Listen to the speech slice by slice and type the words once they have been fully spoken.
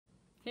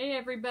Hey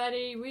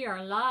everybody, we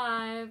are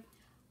live.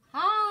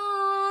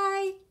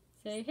 Hi.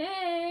 Say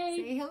hey.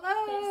 Say hello.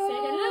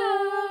 Say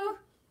hello.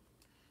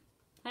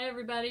 Hi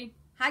everybody.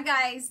 Hi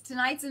guys.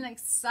 Tonight's an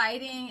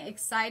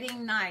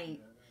exciting night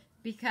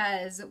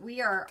because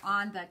we are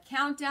on the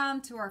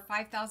countdown to our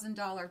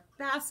 $5,000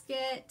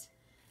 basket,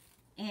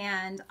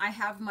 and I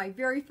have my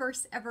very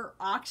first ever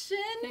auction.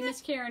 Hey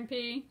Miss Karen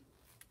P.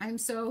 I'm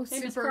so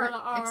Hey, Miss super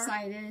Carla R.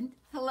 excited.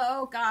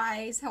 Hello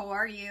guys. How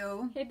are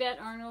you? Hey Bet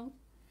Arnold.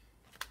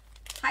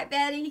 Hi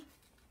Betty.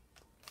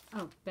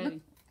 Oh, Betty.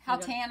 Look how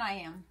tan I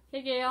am.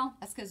 Hey Gail.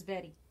 That's because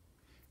Betty.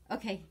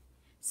 Okay,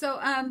 so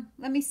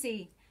let me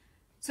see.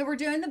 So we're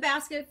doing the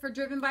basket for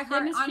Driven by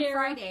Heart Miss on Kara.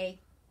 Friday.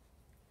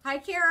 Hi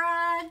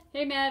Kara.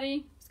 Hey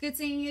Maddie. It's good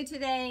seeing you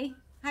today.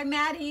 Hi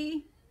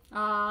Maddie.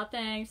 Aw,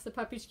 thanks. The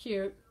puppy's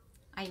cute.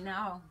 I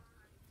know.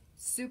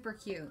 Super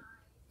cute.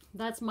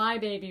 That's my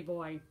baby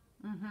boy.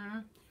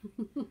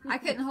 Mm-hmm. I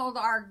couldn't hold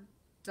our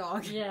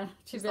dog. Yeah, too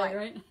She's big, like-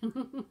 right?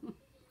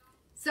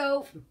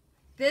 So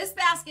this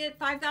basket,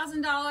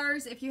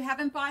 $5,000. If you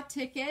haven't bought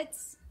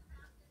tickets,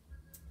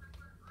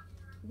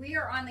 we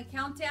are on the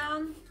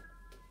countdown,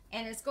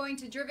 and it's going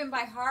to Driven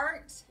by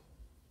Heart.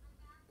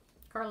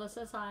 Carla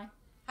says hi.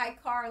 Hi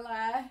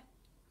Carla.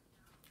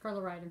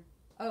 Carla Ryder.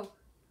 Oh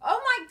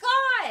my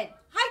God!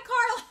 Hi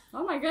Carla.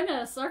 Oh my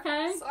goodness.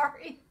 Okay.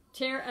 Sorry.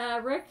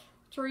 Rick.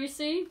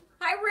 Teresi.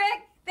 Hi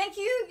Rick. Thank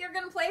you. You're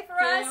gonna play for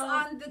us Gail.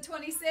 on the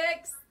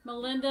 26th.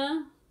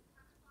 Melinda.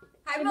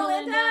 Hi Hey,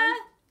 Melinda.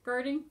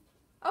 Gertie.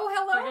 Oh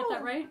hello. Did I get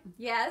that right?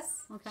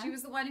 Yes. Okay. She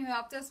was the one who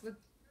helped us with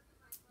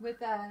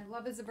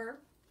Love is a Verb.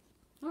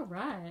 All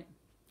right.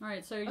 All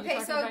right. So you're Okay,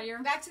 talking so about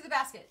your. back to the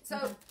basket. So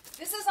Okay.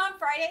 this is on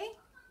Friday,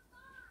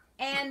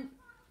 and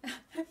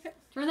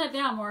Turn that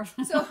down more.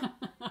 So,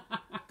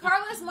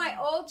 Carla's my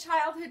old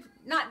childhood,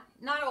 not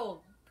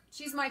old.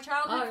 She's my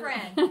childhood Oh.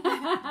 friend.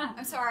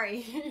 I'm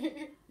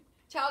sorry.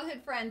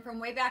 Childhood friend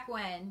from way back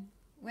when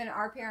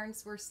our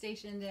parents were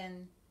stationed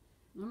in,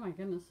 Oh my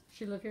goodness.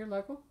 She live here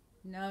local?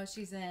 no,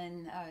 she's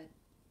in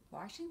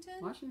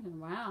Washington? Washington.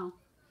 Wow.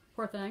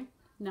 Poor thing.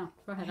 No,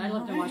 go ahead. I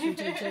lived in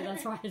Washington too.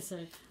 That's why I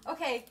said.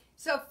 Okay,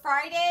 so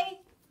Friday,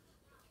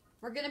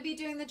 we're going to be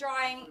doing the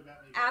drawing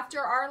after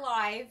our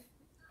live,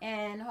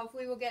 and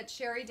hopefully we'll get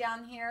Sherry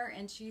down here,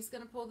 and she's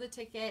going to pull the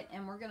ticket,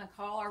 and we're going to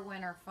call our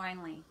winner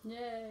finally.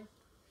 Yay.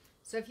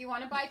 So if you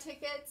want to buy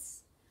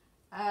tickets,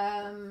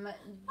 if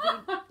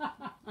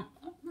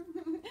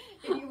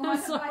you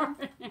want to buy, Sorry.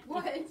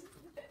 what?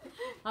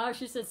 Oh,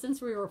 she said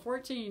since we were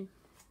 14.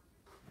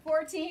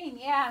 14,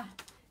 yeah.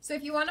 So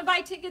if you want to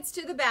buy tickets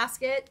to the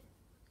basket,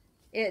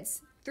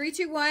 it's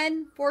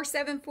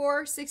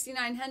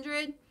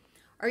 321-474-6900,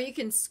 or you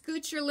can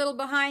scoot your little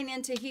behind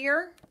into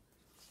here,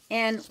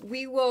 and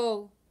we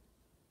will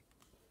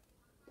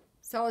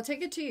sell a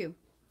ticket to you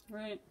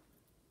Right.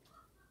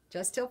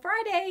 just till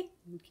Friday,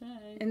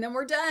 Okay. and then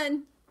we're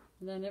done.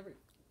 And then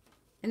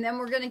And then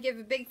we're going to give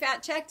a big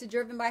fat check to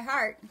Driven by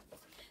Heart.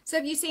 So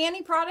if you see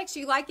any products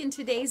you like in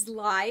today's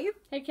live,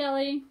 Hey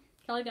Kelly.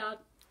 Kelly Dodd.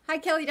 hi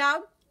Kelly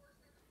Dowd.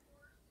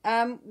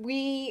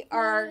 We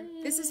are.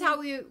 This is how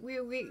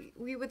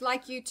we would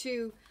like you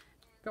to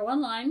Go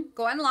online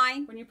go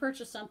online. when you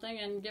purchase something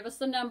and give us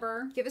the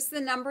number. Give us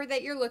the number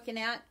that you're looking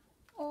at.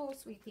 Oh,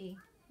 sweet pea.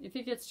 If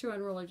he gets too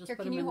unruly, just Here,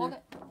 put can him you in hold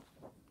there. it?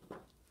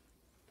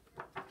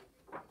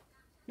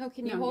 No,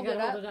 can you No, hold you it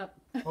gotta up?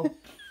 hold it up.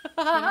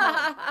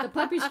 Oh. The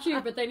puppy's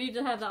cute, but they need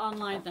to have the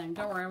online thing.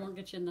 Don't worry, I won't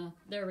get you in the.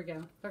 There we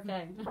go.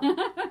 Okay.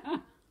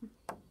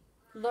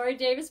 Lori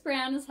Davis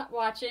Brown is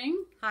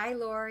watching. Hi,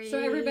 Lori. So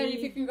everybody,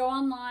 if you can go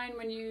online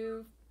when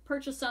you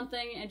purchase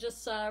something and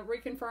just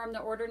reconfirm the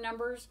order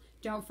numbers.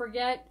 Don't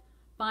forget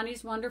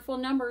Bonnie's wonderful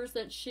numbers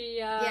that she.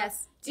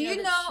 Yes. Do you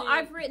that know she-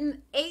 I've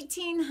written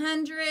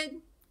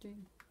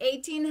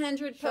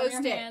 1,800 Show your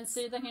post-its. hand.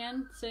 See the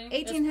hand. See.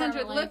 It's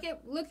 1,800. permanently-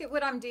 Look at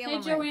what I'm dealing Hey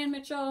with. Joanne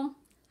Mitchell.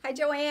 Hi,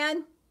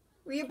 Joanne.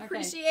 We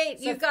appreciate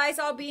So you guys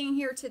all being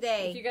here If you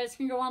today. guys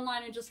can go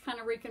online and just kind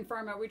of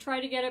reconfirm it. We try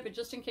to get it, but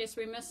just in case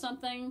we miss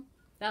something,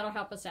 that'll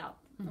help us out.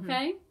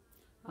 Okay?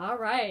 All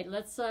right.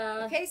 Let's Okay,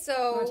 want to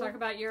so talk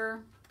about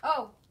your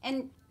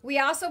and we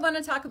also want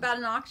to talk about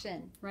an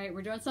auction. right.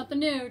 We're doing something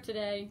new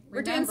today.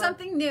 We're doing Remember-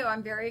 something new.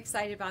 I'm very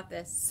excited about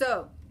this.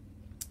 So,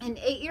 in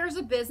 8 years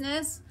of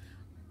business,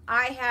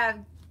 I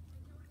have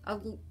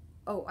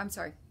I'm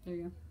sorry. There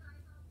you go.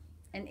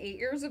 In 8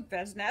 years of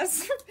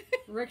business.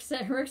 Rick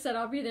said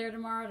I'll be there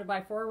tomorrow to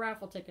buy 4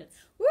 raffle tickets.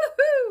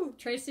 Woohoo!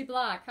 Tracy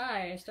Block.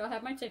 Hi. I still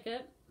have my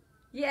ticket.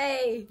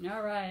 Yay!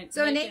 All right.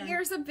 So in Hey, 8 Karen.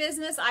 years of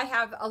business, I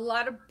have a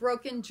lot of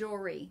broken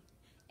jewelry.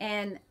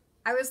 And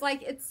I was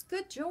like, it's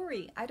good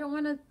jewelry. I don't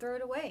want to throw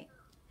it away.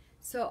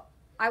 So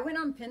I went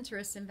on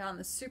Pinterest and found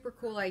this super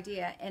cool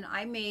idea, and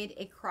I made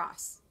a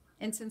cross.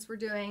 And since we're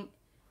doing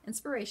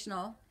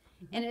inspirational,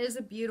 and it is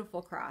a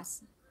beautiful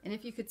cross. And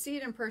if you could see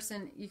it in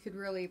person, you could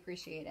really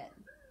appreciate it.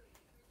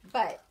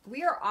 But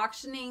we are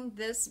auctioning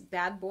this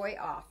bad boy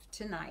off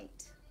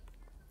tonight.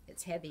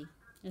 It's heavy.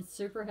 It's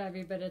super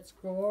heavy, but it's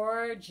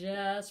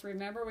gorgeous.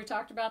 Remember, we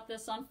talked about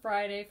this on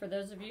Friday. For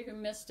those of you who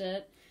missed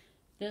it,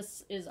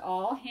 This is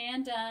all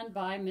hand done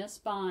by Miss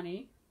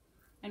Bonnie,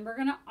 and we're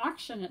going to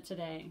auction it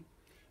today.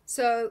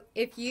 So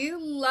if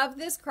you love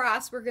this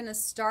cross, we're going to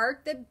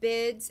start the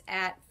bids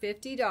at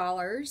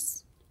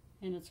 $50.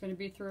 And it's going to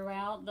be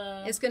throughout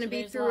the It's going to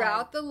be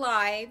throughout the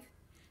live.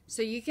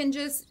 So you can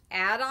just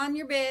add on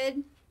your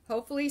bid.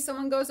 Hopefully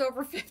someone goes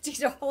over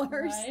 $50.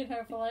 Right,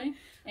 hopefully.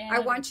 And I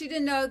want you to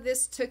know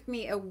this took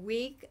me a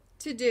week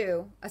to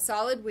do, a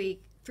solid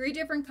week. 3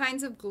 different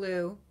kinds of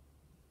glue.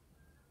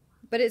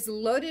 But it's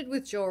loaded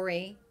with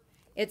jewelry.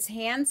 It's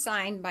hand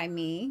signed by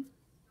me.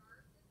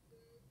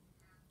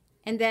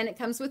 And then it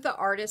comes with the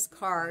artist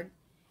card.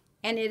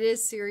 And it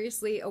is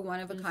seriously a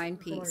one-of-a-kind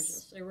piece.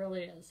 Gorgeous. It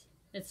really is.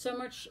 It's so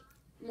much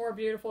more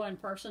beautiful in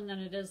person than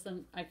it is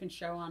than I can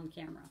show on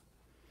camera.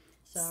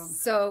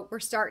 So we're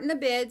starting the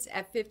bids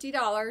at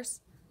 $50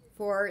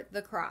 for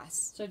the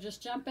cross. So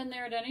just jump in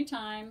there at any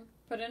time,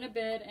 put in a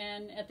bid,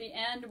 and at the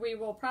end we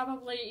will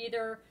probably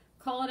either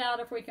call it out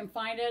if we can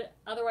find it.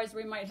 Otherwise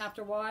we might have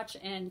to watch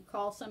and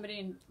call somebody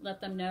and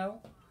let them know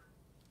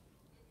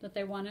that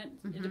they want it.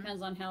 It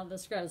depends on how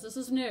this goes. This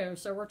is new,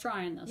 so we're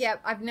trying this.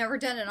 Yep, I've never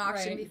done an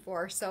auction Right.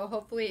 before, so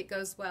hopefully it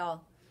goes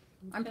well.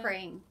 I'm Okay.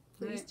 praying.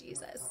 Please, Right.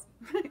 Jesus.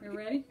 You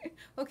ready?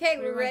 Okay,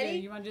 What do we're you wanna ready. do?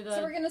 You want to do the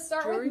So we're going to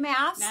start jewelry? with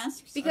masks,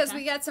 Masks? because Okay.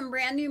 we got some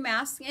brand new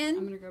masks in.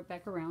 I'm going to go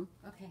back around.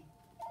 Okay.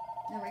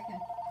 Now we can.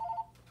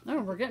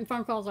 Oh, we're getting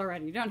phone calls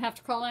already. You don't have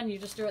to call in. You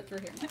just do it through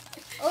here.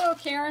 Oh,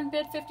 Karen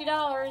bid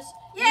 $50.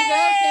 Yay! You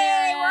go,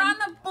 Karen. We're on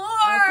the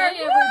board. Okay,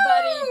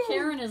 everybody. Woo!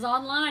 Karen is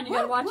online. You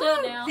got to watch Woo,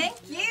 out woo. now. Thank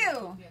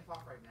you.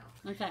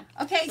 Okay.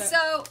 Okay,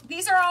 so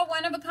these are all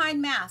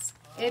one-of-a-kind masks.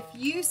 If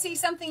you see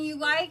something you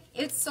like,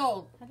 it's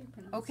sold. How do you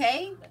pronounce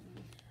Okay?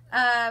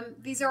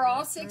 These are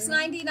all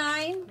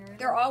 $6.99.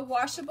 They're all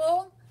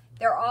washable.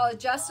 They're all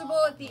adjustable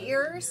at the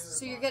ears,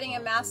 so you're getting a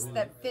mask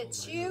that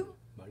fits you.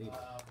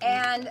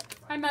 And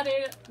Hi,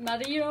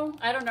 Mario.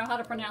 I don't know how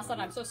to pronounce that.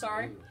 I'm so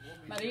sorry.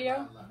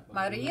 Mario.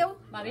 Mario,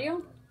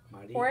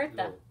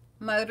 Puerta.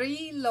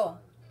 Marilo.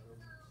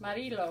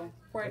 Marilo.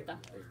 Puerta.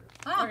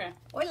 Ah, Okay.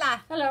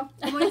 hola. Hello.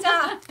 ¿Cómo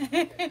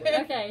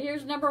está? Okay,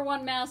 here's number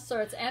 1 mask. So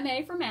it's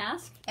MA for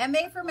mask.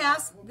 MA for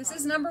mask. This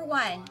is number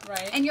 1.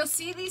 Right. And you'll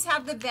see these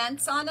have the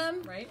vents on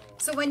them. Right.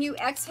 So when you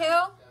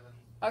exhale,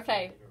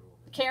 Okay,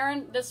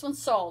 Karen, this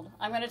one's sold.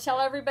 I'm going to tell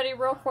everybody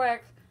real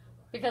quick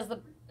because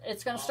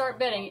it's going to start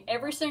bidding.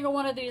 Every single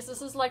one of these,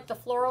 this is like the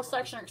floral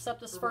section except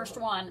this first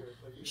one.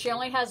 She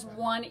only has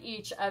 1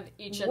 each of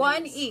these.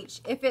 one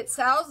each. If it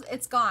sells,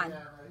 it's gone.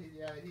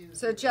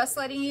 So just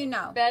letting you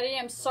know. Betty,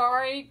 I'm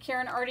sorry.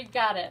 Karen already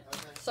got it.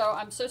 So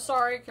I'm so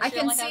sorry. 'Cause I she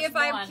can only see has if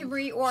I one. can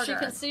reorder. She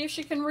can see if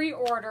she can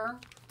reorder,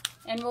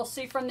 and we'll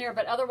see from there.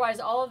 But otherwise,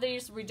 all of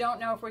these, we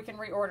don't know if we can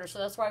reorder. So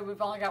that's why we've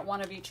only got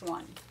 1 of each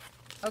one.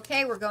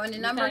 Okay, we're going to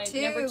number Okay,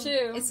 2. number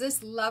 2. It's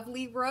this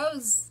lovely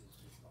rose.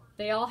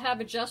 They all have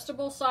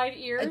adjustable side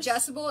ears.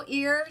 Adjustable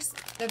ears,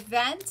 the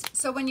vent.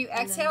 So when you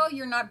exhale,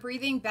 you're not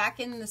breathing back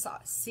in the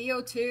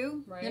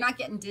CO2. Right. You're not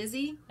getting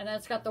dizzy. And then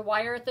it's got the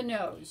wire at the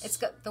nose. It's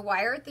got the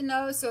wire at the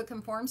nose so it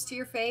conforms to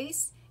your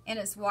face. And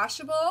it's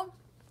washable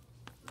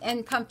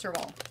and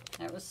comfortable.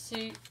 That was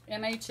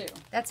MA2.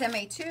 That's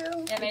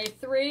MA2.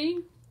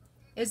 MA3,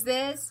 Is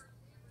this?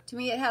 To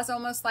me, it has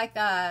almost like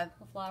a,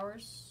 the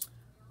flowers.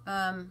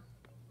 what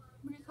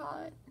do you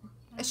call it?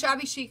 A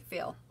shabby chic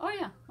feel, Oh,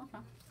 yeah. Okay.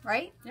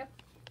 right? Yep.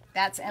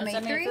 That's That's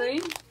MA3.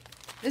 MA3.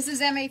 This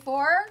is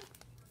MA4.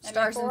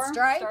 Stars and MA4,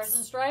 Stripes. Stars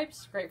and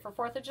Stripes. Great for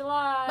 4th of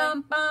July.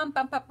 Bum bum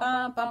bum bum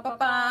bum bum bum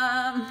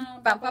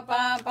bum bum bum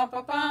bum bum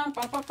bum bum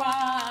bum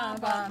bum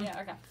bum.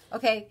 Yeah, okay.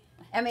 Okay,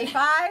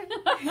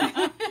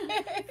 MA5.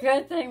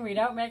 Good thing we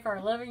don't make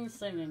our living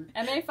singing.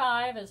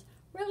 MA5 is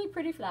really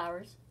pretty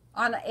flowers.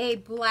 On a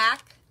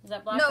black. Is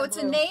that black No, or it's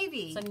blue? a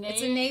navy. It's a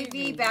It's a navy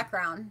navy.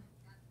 background.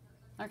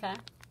 Okay.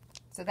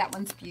 So that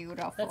one's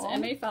beautiful. That's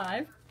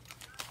MA5.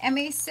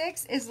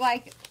 MA6 is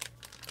like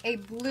a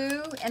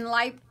blue and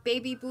light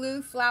baby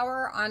blue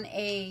flower on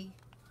a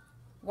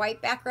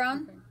white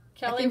background.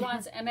 Kelly can-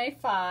 wants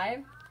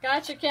MA5.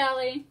 Gotcha,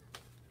 Kelly.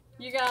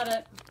 You got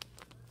it.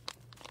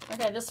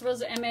 Okay, this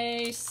was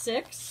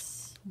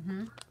MA6.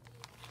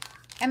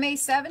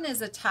 MA7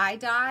 is a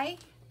tie-dye.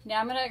 Now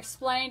I'm going to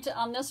explain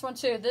on this one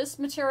too. This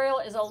material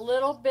is a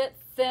little bit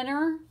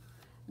thinner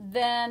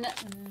than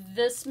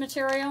this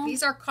material.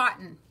 These are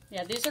cotton.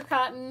 Yeah, these are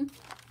cotton.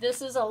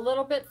 This is a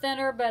little bit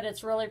thinner, but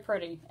it's really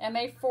pretty.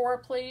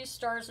 MA4, please.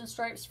 Stars and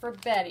Stripes for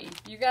Betty.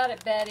 You got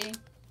it, Betty.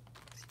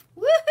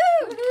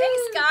 Woohoo!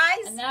 Thanks,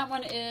 guys. And that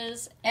one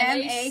is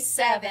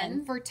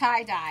MA7 for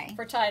tie-dye.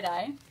 for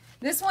tie-dye.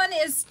 This one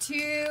is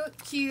too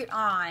cute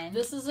on.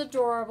 This is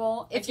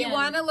adorable. If you Again,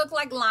 want to look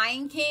like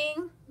Lion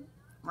King.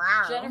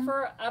 Rawr.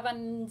 Jennifer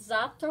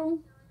Avanzato.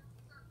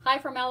 Hi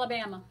from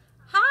Alabama.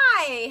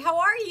 Hi, how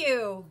are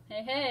you?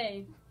 Hey,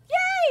 hey.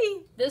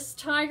 Yay! This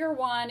tiger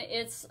one,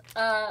 it's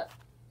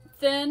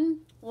thin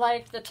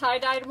like the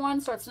tie-dyed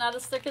one, so it's not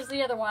as thick as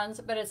the other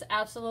ones, but it's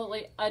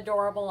absolutely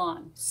adorable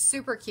on.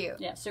 Super cute.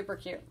 Yeah, super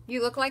cute.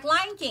 You look like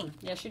Lion King.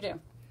 Yes, you do.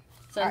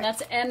 So All right.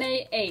 that's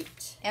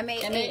MA8.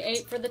 MA8.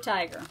 MA8 for the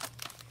tiger.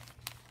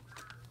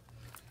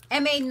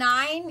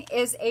 MA9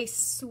 is a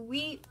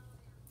sweet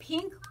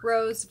pink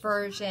rose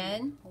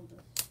version. Hold it.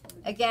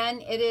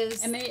 Again, it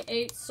is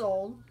MA8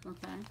 sold.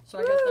 Okay. So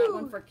I got that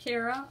one for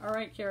Kara. All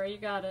right, Kara, you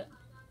got it.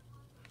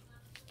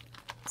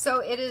 so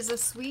it is a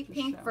sweet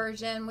pink Show.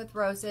 version with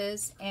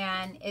roses,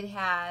 and it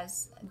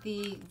has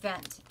the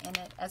vent in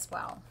it as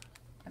well.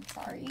 I'm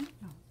sorry.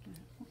 Oh, yeah.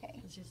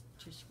 Okay. It's just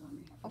too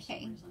swarmy. For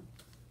Okay. Some reason.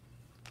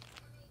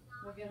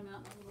 We'll get them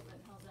out in a little bit.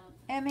 How's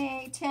that?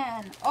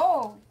 MA10.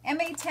 Oh,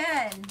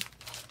 MA10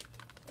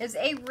 is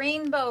a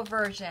rainbow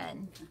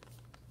version.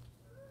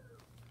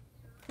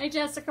 Hey,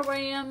 Jessica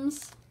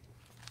Williams.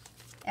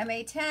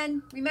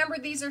 MA10. Remember,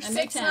 these are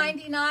MA10.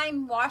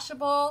 $6.99,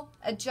 washable,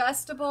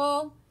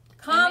 adjustable,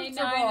 comfortable.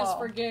 MA9 is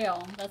for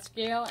Gail. That's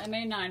Gail.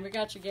 MA9. We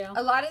got you, Gail.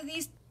 A lot of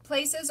these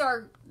places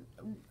are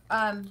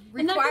And that could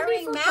be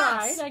requiring for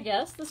masks. Pride, I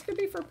guess. This could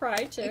be for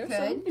Pride, too. It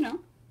So, could. you know,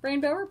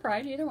 Rainbow or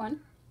Pride, either one.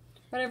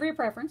 Whatever your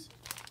preference.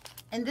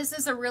 And this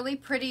is a really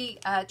pretty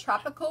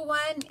tropical one.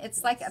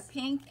 It's like a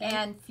pink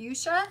and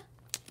fuchsia.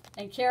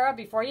 And Kara,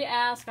 before you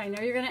ask, I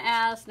know you're going to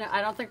ask. No,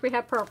 I don't think we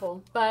have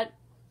purple, but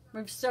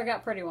we've still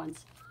got pretty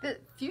ones. The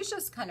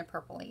fuchsia's kind of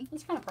purpley,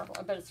 It's kind of purple.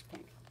 I bet it's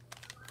pink.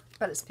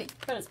 but it's pink.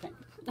 But it's pink.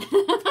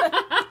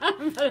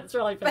 But it's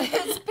really But pink.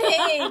 it's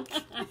pink.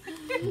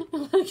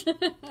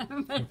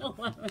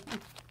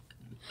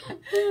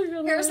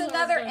 Here's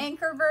another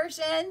anchor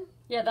version.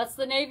 Yeah, that's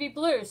the navy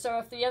blue. So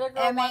if the other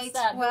girl wants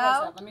that, who was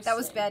that? MA12. Let me That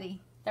was see.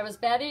 Betty. That was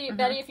Betty.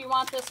 Betty, if you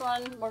want this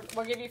one,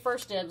 we'll give you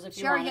first dibs if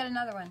She you already want had it.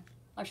 another one.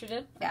 Oh, she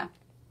did? Yeah.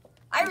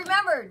 I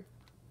remembered.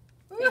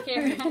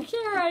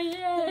 Kara,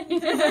 yay!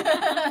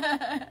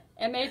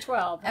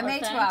 MA12.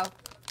 MA12. Okay.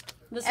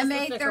 This is the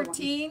thicker one.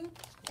 MA13.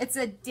 It's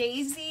a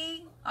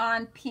daisy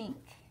on pink.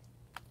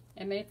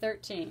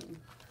 MA13.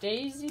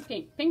 Daisy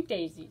pink. Pink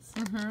daisies.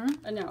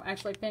 Mm-hmm. No,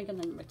 actually pink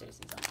and then with daisies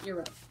on it. You're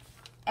right.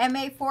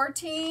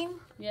 MA14.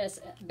 Yes,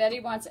 Betty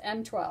wants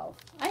M12.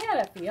 I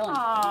had a feeling. Aww.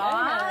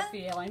 I had a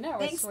feeling. That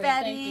was Thanks, sweet.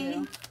 Betty. Thank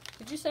you.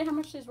 Did you say how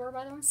much these were,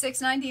 by the way?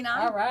 $6.99.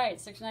 All right,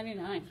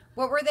 $6.99.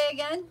 What were they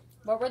again?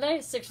 What were they?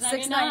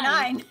 $6.99.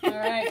 $6.99. All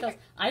right, 'cause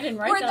I didn't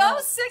write Were that.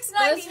 those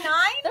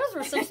 $6.99? Those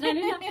were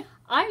 $6.99.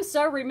 I'm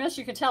so remiss.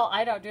 You could tell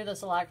I don't do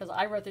this a lot because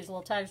I wrote these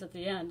little tags at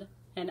the end,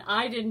 and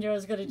I didn't do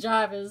as good a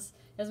job as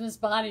Miss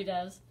Bonnie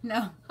does.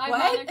 No. Hi,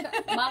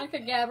 What? Monica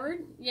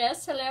Gabbard.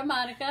 Yes, hello,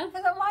 Monica.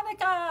 Hello,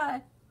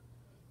 Monica.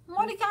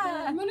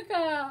 Monica.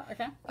 Monica.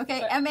 Okay. Okay,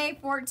 So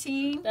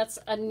MA14. that's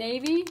a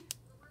navy.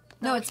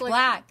 No, it's Actually-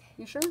 black.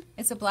 You sure?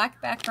 It's a black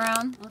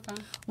background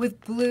Okay. with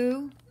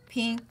blue,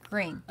 pink,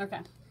 green. Okay.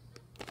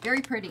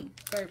 Very pretty.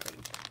 Very pretty.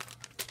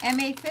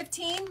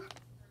 MA15.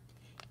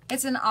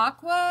 It's an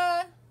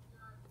aqua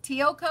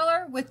teal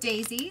color with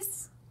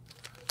daisies.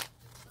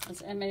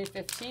 That's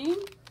MA15.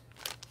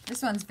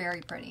 This one's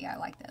very pretty. I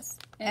like this.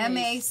 MA16.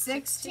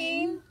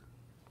 MA16.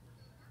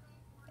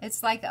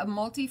 It's like a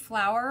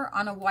multi-flower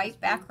on a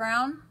white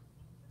background,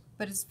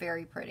 but it's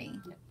very pretty.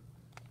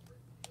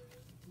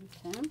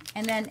 Okay.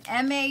 And then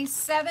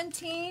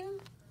MA17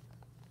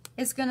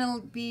 is going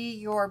to be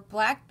your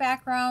black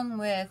background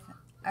with,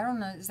 I don't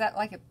know, is that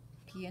like a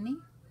peony?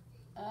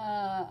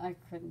 I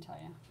couldn't tell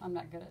you. I'm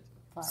not good at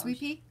flowers. Sweet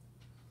pea?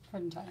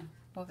 Couldn't tell you.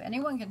 Well, if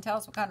anyone can tell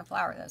us what kind of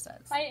flower this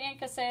is. Hi, Aunt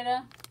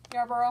Caseta,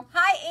 Yarborough.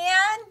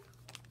 Hi, Ann!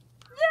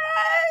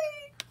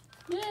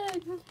 Yay!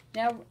 Yeah.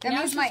 Now, That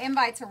means my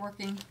invites are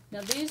working.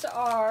 now these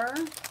are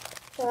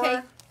for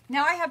Okay,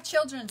 now I have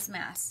children's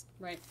masks.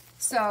 right.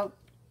 So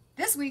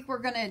this week we're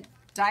going to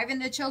dive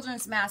into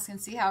children's masks and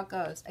see how it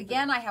goes.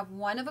 Again, I have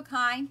one of a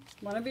kind.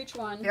 One of each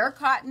one. They're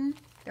cotton,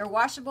 they're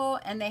washable,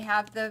 and they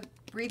have the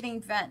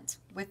breathing vent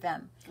with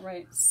them.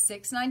 Right.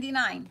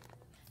 $6.99.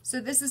 So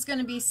this is going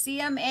to be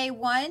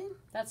CMA1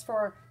 That's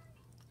for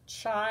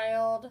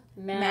child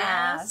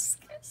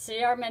mask.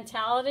 See our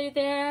mentality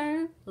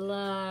there?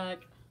 Look.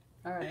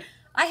 All right.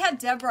 I had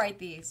Deb write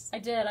these. I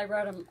did. I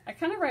wrote them. I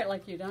kind of write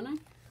like you, don't I?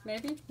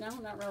 Maybe? No,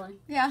 not really.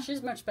 Yeah.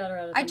 She's much better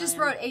at it. I than just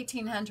am. wrote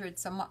 1800,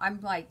 so I'm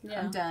like,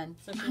 Yeah. I'm done.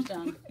 So she's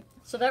done.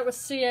 So that was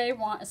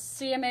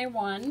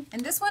CMA1.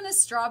 And this one is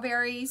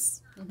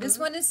strawberries. This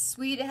one is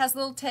sweet. It has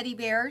little teddy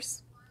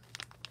bears.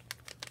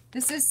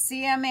 This is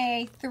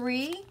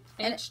CMA3.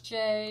 And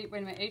HJ,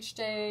 wait a minute,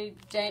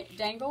 HJ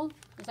Dangle,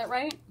 is that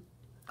right? She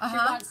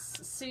uh-huh. wants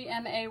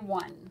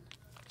CMA1.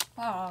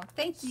 Oh,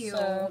 thank you.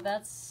 So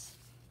that's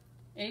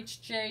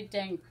HJ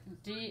Daigle.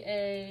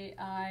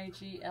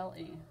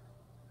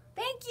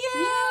 Thank you.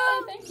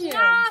 Yay, thank you.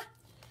 Yeah.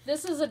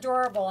 This is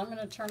adorable. I'm going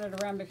to turn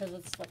it around because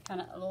it's like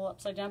kind of a little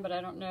upside down, but I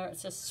don't know.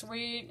 It's just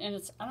sweet, and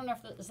it's, I don't know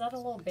if, is that a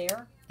little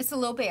bear? It's a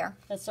little bear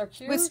That's so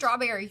cute. with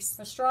strawberries.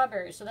 With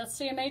strawberries. So that's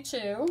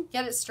CMA2.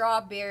 Get it,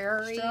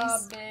 strawberries.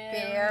 Berries.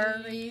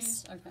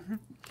 Berries. Okay.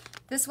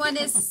 This one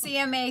is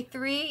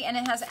CMA3, and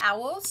it has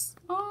owls.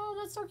 Oh,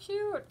 that's so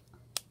cute.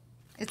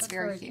 It's That's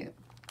very very cute.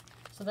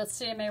 So that's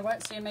CMA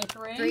what?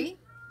 CMA3? 3.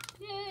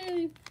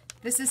 Yay.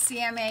 This is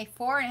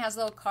CMA4, and it has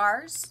little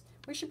cars.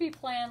 We should be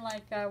playing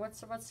like,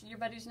 what's your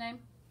buddy's name?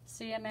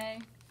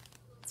 CMA?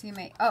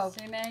 CMA. Oh.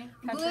 CMA,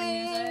 country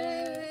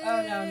music.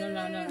 Oh,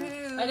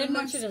 no. I didn't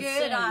want you to Looks sing.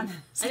 good on-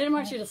 I didn't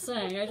want you to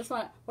sing. I just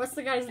want, what's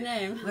the guy's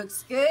name?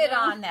 Looks good Yeah.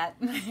 on that.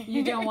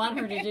 You don't want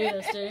her to do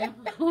this, do you?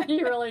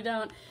 You really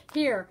don't.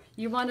 Here,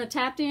 you want to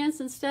tap dance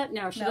instead?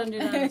 No, she doesn't do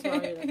that as well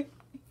either.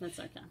 That's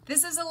okay.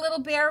 This is a little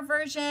bear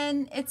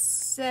version. It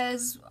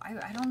says,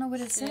 I don't know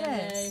what it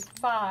CMA says.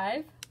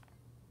 5.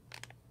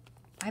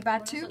 I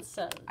bought What two. does it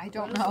say? I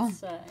don't What does know. it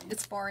say?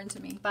 It's foreign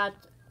to me. But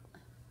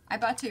I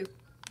bought two.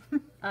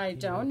 I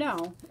don't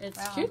know. It's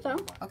Wow. cute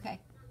though. Okay.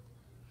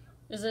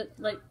 Is it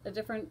like a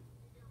different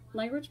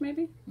language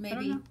maybe? I don't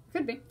Maybe. know.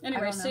 Could be.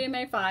 Anyway, don't know.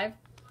 CMA 5.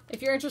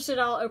 If you're interested,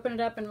 I'll open it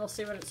up and we'll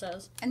see what it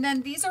says. And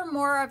then these are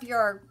more of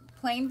your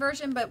plain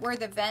version, but where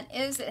the vent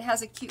is, it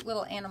has a cute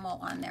little animal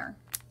on there.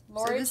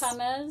 Lori this-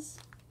 Tamez.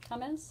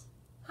 Tamez?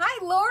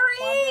 Hi,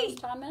 Lori!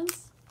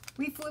 Tamez?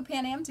 We flew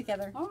Pan Am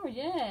together. Oh,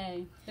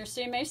 yay. There's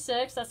CMA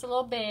 6. That's a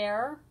little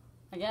bear,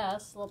 I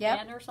guess. A little Yep.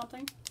 panda or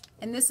something.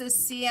 And this is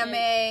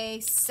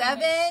CMA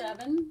 7, CMA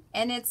 7.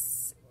 and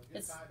it's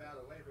It's,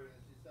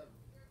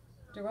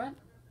 do what?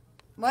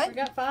 We what?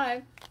 got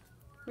 5.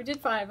 We did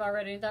 5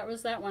 already. That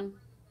was that one.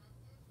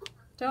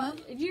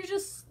 Don't you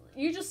just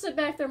sit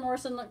back there,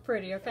 Morris, and look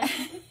pretty, okay?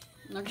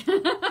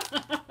 Okay.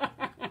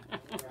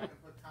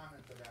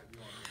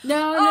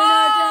 No,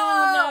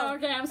 Oh!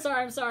 don't. No, okay, I'm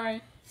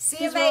sorry.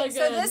 CMA. really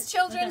So good. this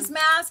children's Okay.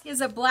 mask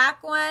is a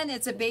black one.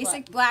 It's a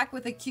basic black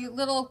with a cute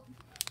little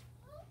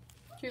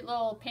Cute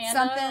little panda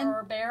Something.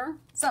 or bear.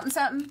 something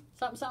something.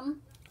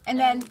 Something. And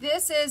then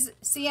this is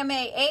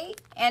CMA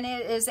 8, and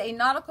it is a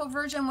nautical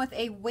version with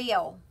a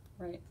whale.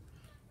 Right.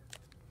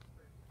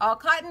 All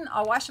cotton,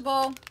 all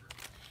washable,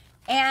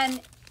 and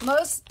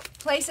most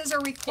places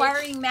are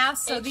requiring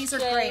masks, so these are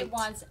HJ great.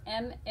 wants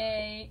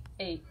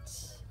MA8.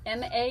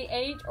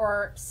 MA8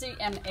 or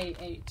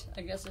CMA8.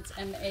 I guess it's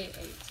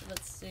MA8.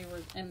 Let's see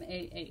where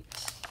MA8.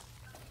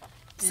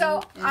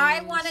 So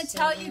I want to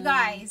tell you MA7.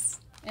 guys,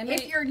 MA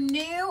if you're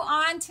new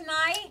on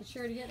tonight, You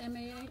sure to get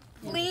MA8?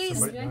 please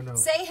Somebody- no.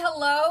 say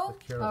hello.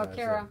 Oh,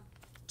 Kara.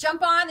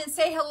 Jump on and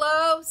say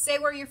hello. Say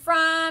where you're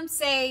from.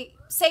 Say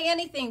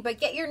anything, but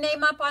get your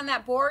name up on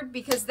that board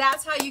because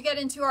that's how you get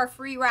into our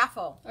free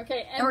raffle.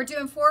 Okay, And we're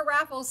doing 4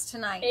 raffles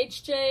tonight.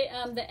 HJ,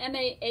 the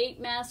MA8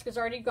 mask is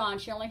already gone.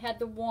 She only had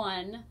the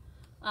one.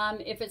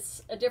 If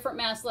it's a different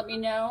mask, let me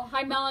know.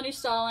 Hi, Melanie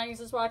Stallings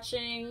is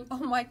watching. Oh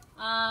my!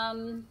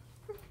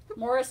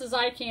 Morris is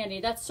eye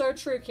candy. That's so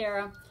true,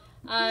 Kara.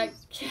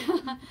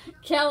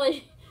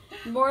 Kelly,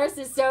 Morris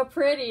is so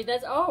pretty.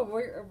 That's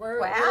we're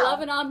Wow.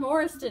 loving on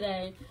Morris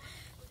today.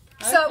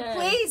 So Okay.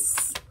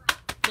 please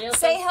Gail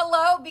say says,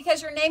 hello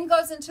because your name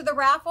goes into the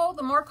raffle.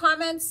 The more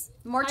comments,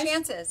 the more Hi.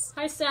 chances.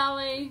 Hi,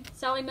 Sally.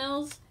 Sally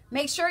Mills.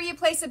 Make sure you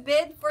place a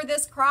bid for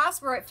this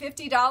cross. We're at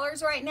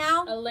 $50 right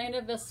now.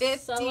 Elena Vasella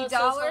says $50.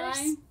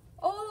 hi.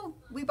 Oh,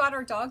 we bought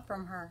our dog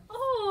from her.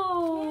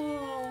 Oh.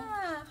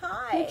 Yeah,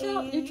 hi.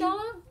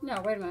 Nutella?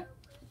 No, wait a minute.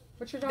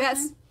 What's your dog's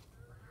That's name?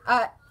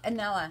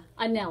 Anella,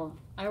 Anella.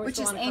 I always which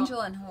is wanna call-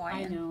 angel in I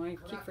Hawaiian. know. I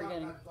keep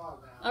forgetting.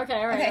 Okay,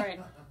 all right, Okay. all right.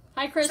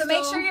 Hi, Crystal. So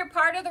make sure you're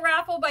part of the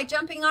raffle by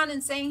jumping on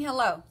and saying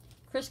hello.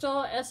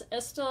 Crystal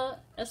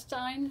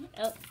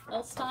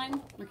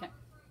Elstein. Okay.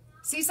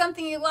 See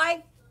something you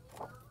like?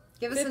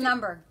 Give us a 50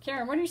 number.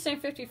 Karen, what do you say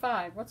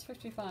 55? What's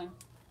 55?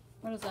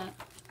 What is that?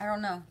 I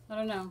don't know. I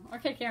don't know.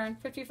 Okay, Karen,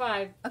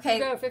 55. Okay,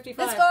 Go, 55.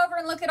 let's go over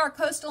and look at our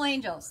coastal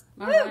angels.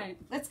 All Woo! right.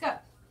 Let's go.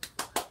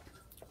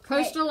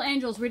 Coastal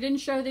Angels. We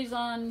didn't show these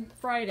on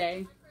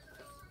Friday.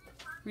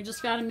 We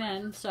just got them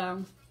in,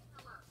 so.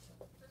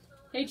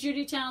 Hey,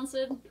 Judy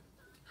Townsend.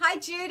 Hi,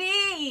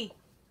 Judy.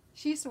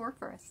 She used to work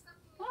for us.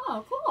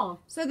 Oh, cool.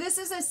 So this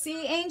is a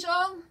sea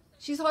angel.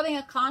 She's holding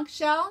a conch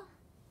shell.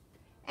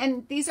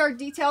 And these are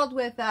detailed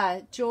with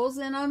jewels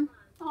in them.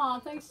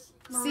 Oh, thanks,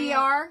 Maria.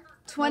 CR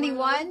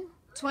 21,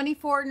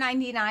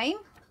 24.99.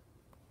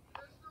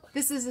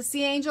 This is a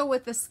sea angel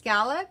with the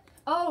scallop.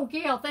 Oh,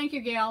 Gail, thank you,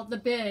 Gail. The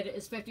bid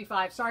is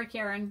 55. Sorry,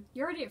 Karen.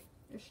 You're already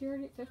is she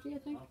already at 50, I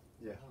think?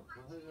 Yeah.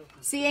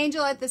 Sea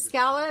angel at the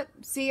scallop.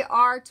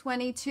 CR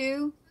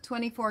 22,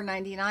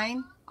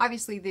 24.99.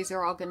 Obviously, these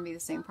are all going to be the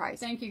same price.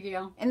 Thank you,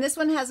 Gail. And this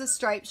one has a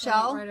striped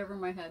shell. Right over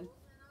my head.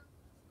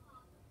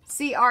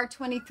 CR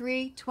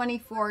 23,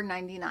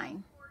 24.99.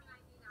 Can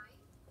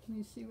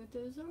you see what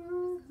those are?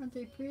 Aren't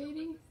they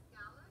pretty?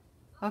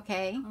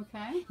 Okay.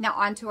 Okay. Now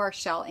on to our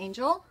shell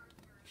angel.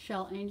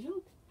 Shell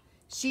Angel.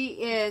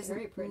 She is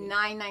Very pretty.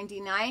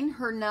 $9.99.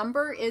 Her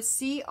number is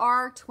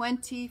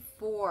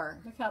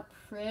CR24. Look how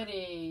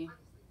pretty.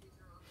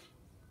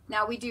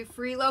 Now we do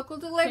free local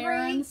delivery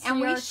Karen, and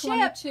we ship.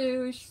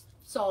 CR22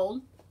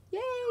 sold. Yay!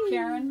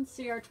 Karen,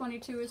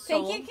 CR22 is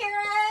Thank sold. you,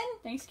 Karen.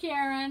 Thanks,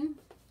 Karen.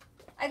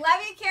 I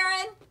love you,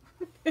 Karen.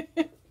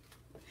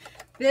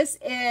 This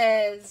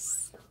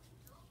is.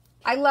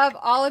 I love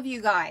all of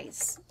you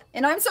guys,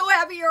 and I'm so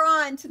happy you're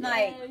on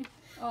tonight. Yay.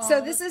 Oh,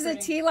 So this that's is a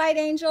pretty. tea light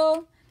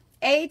angel,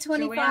 Joanne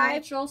A25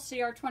 Mitchell,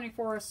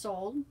 CR24 is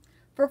sold.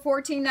 for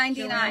Joanne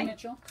 $14.99.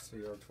 Mitchell.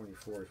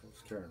 CR24 was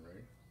Karen,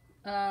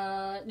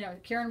 right? No,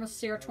 Karen was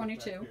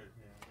CR22.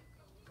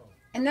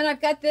 And then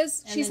I've got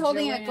this. And She's then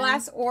holding a Joanne.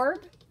 glass orb.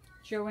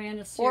 Joanne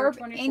is Sierra Orb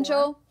 24.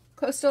 Angel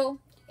Coastal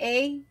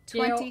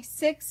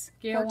A26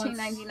 Gail wants-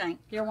 $14.99.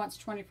 Gail wants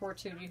 24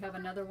 too. Do you have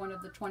another one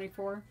of the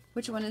 24?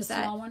 Which one is The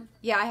that? small one?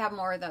 Yeah, I have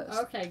more of those.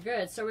 Okay,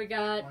 good. So we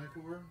got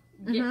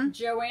 24?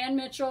 Joanne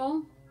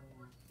Mitchell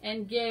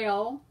and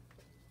Gail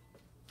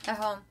At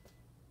home.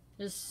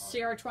 is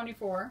Sierra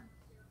 24.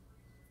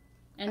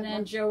 And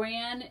then Okay.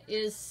 Joanne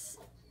is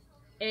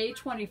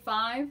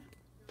A25.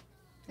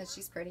 Because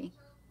she's pretty.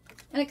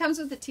 And it comes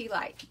with a tea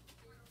light.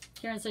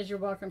 Karen says you're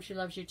welcome. She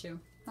loves you too.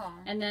 Aw.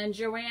 And then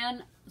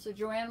Joanne, so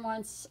Joanne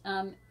wants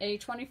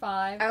A25.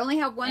 I only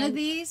have one of And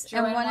these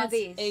Joanne and one of wants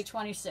these.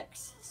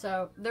 A26.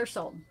 So they're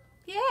sold.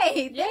 Yay!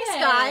 Thanks, Yay!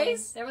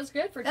 guys. That was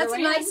good for That's Joanne.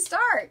 a nice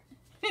start.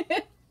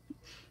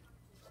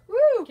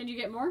 Woo! Can you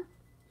get more?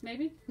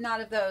 Maybe?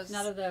 Not of those.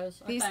 Not of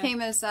those. These Okay.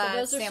 came as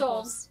those are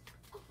samples.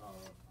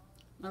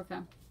 Okay.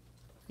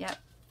 Yep.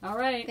 All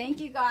right. Thank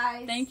you,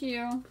 guys. Thank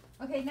you.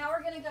 Okay, now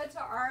we're going to go to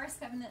RS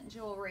Covenant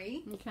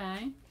Jewelry.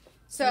 Okay.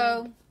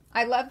 So,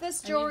 I love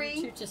this I jewelry.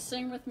 need you to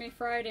sing with me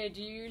Friday.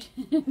 Do you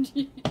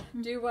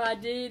do I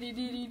did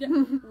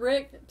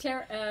Rick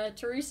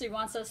Teresi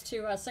wants us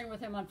to sing with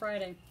him on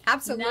Friday.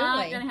 Absolutely.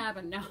 Not gonna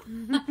happen.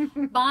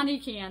 No. Bonnie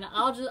can.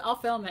 I'll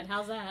film it.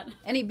 How's that?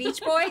 Any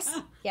Beach Boys?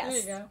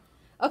 Yes. There you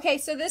go. Okay,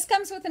 so this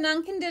comes with an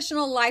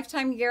unconditional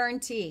lifetime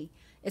guarantee.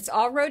 It's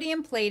all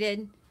rhodium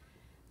plated,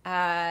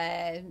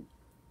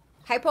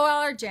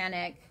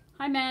 hypoallergenic.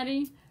 Hi,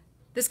 Maddie.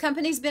 This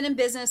company's been in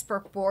business for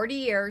 40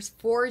 years,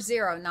 40,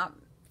 not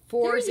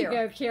 40. Here you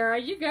go, Kara.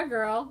 You go,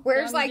 girl.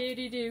 Wears like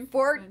do.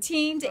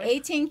 14 to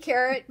 18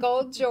 karat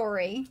gold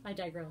jewelry. I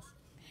digress.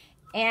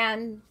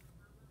 And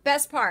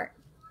best part,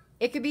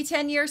 it could be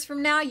 10 years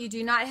from now. You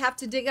do not have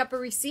to dig up a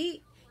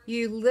receipt.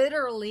 You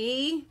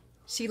literally,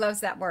 she loves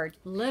that word,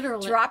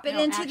 Literally. Drop it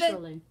no, into the-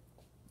 actually.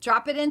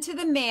 drop it into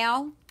the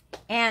mail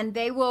and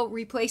they will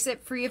replace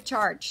it free of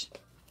charge.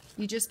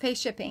 You just pay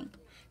shipping.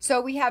 So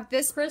we have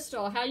this.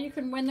 Crystal, how you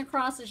can win the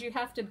cross is you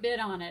have to bid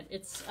on it.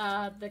 It's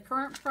the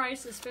current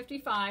price is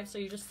 $55, so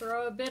you just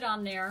throw a bid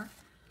on there,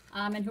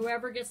 and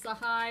whoever gets the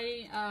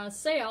high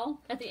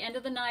sale at the end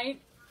of the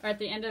night or at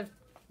the end of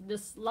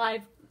this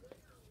live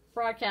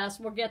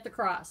broadcast will get the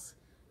cross.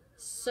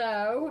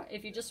 So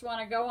if you just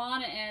want to go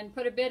on and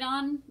put a bid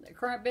on, the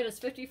current bid is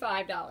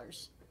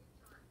 $55.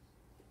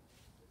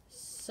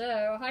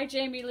 So hi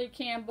Jamie Lee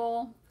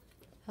Campbell.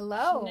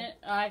 Hello.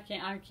 I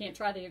can't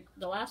try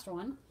the last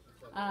one.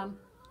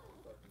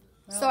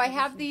 So I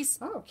have these.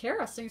 Oh,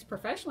 Kara sings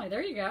professionally.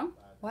 There you go.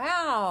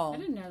 Wow. I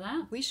didn't know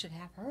that. We should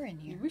have her in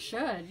here. We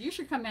should. You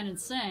should come in and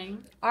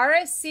sing.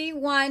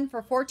 RSC1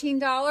 for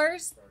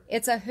 $14.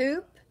 It's a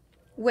hoop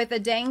with a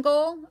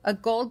dangle, a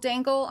gold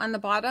dangle on the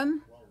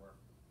bottom.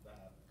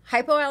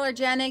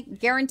 Hypoallergenic,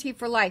 guaranteed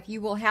for life.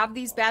 You will have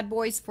these bad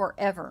boys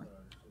forever.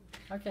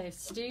 Okay,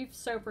 Steve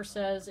Soper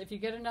says, if you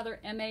get another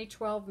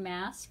MA12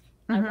 mask,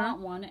 I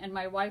want one, and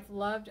my wife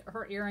loved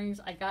her earrings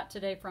I got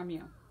today from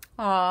you.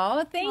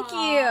 Oh, thank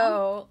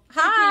Aw. you.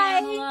 Hi.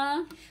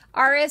 Pamela.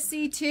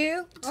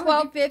 RSC2,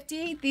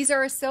 $12.50. These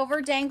are a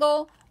silver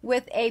dangle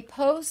with a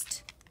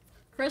post.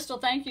 Crystal,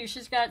 thank you.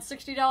 She's got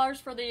 $60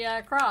 for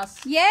the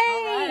cross. Yay!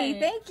 right.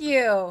 Thank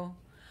you.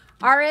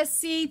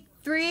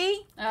 RSC3,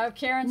 Oh,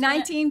 Karen's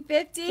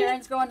 $19.50.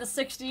 Karen's going to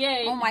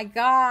 68. Oh my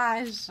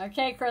gosh.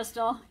 Okay,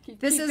 Crystal.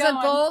 This Keep is going.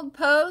 a gold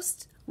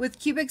post with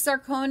cubic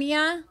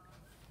zirconia.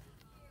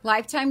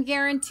 Lifetime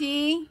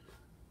guarantee.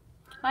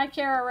 Hi,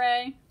 Kara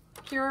Ray.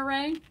 Kira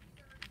Ray.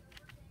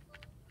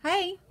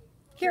 Hey,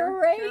 Kira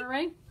Ray. Kira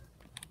Ray.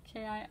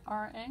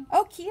 K-I-R-A.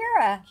 Oh,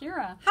 Kira.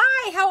 Kira.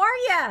 Hi, how are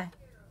ya? Debbie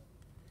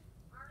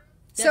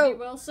So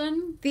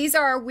Wilson. these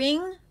are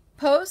wing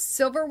posts,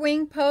 silver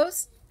wing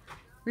posts.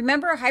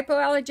 Remember,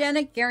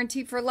 hypoallergenic,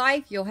 guaranteed for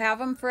life. You'll have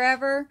them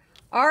forever.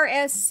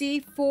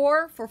 RSC4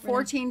 for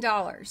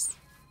 $14.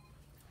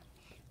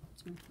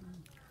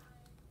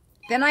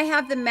 Then I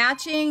have the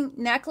matching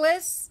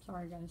necklace,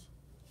 Sorry, guys.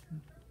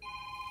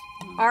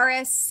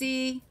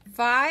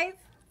 RSC5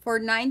 for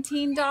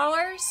 $19.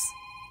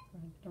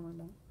 Don't worry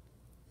about it.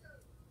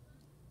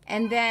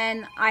 And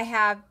then I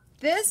have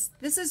this.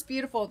 This is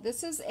beautiful.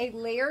 This is a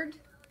layered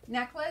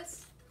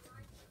necklace.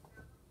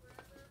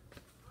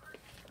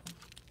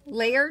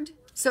 Layered.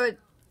 So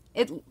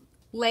it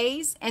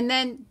lays. And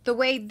then the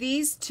way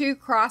these two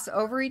cross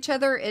over each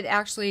other, it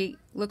actually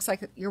looks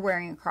like you're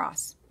wearing a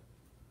cross.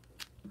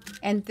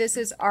 And this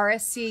is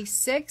RSC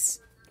 6,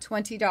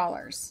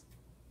 $20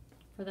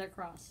 For that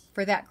cross.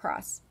 for that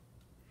cross.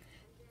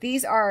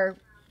 These are,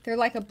 they're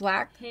like a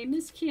black. Hey,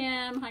 Miss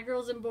Kim. Hi,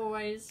 girls and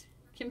boys.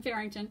 Kim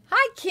Farrington.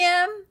 Hi,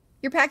 Kim.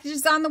 Your package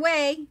is on the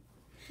way.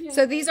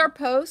 So these are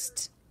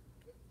posts.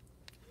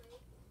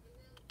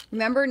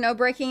 Remember, no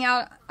breaking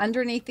out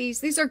underneath these.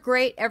 These are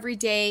great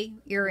everyday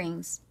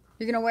earrings.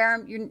 You're going to wear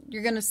them.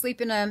 You're going to sleep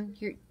in them.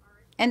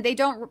 And they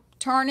don't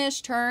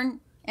tarnish,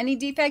 turn. Any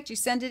defect, you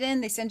send it in,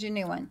 they send you a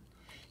new one.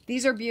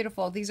 These are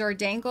beautiful. These are a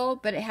dangle,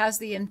 but it has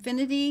the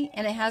infinity,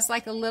 and it has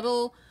like a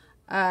little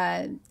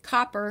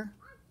copper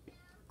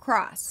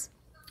cross.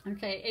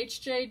 Okay,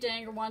 HJ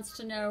Danger wants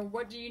to know,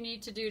 what do you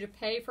need to do to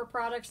pay for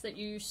products that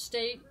you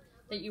state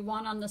that you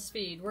want on this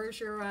feed? Where's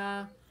your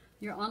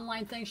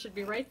online thing? Should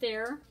be right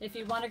there. If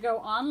you want to go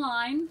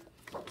online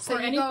So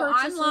for you any go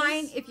purchases,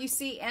 online. If you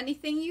see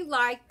anything you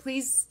like,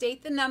 please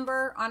state the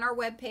number on our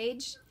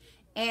webpage.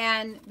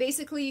 And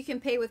basically you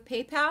can pay with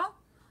PayPal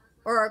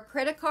or a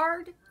credit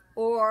card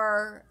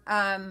or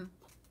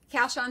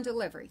cash on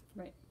delivery.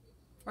 right?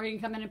 Or you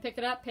can come in and pick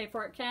it up, pay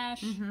for it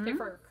cash, Mm-hmm. pay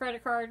for a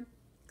credit card,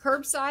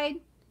 Curbside.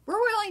 We're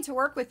willing to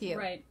work with you.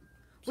 right?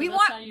 So We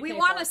that's how want you we pay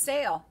want for a it.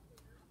 sale.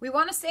 We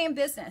want to stay in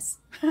business.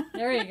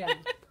 There you go.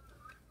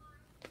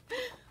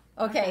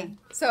 Okay,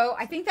 so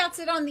I think that's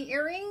it on the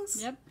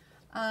earrings. Yep.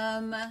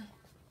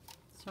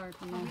 Sorry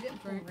for my We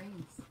didn't pull drink.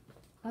 rings.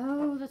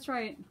 Oh, that's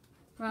right.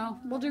 Well,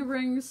 we'll do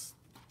rings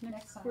Next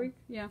next time. week.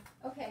 Yeah.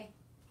 Okay,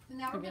 so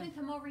now we're Okay. going to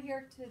come over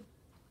here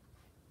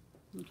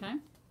to. Okay.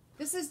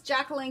 This is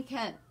Jacqueline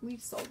Kent.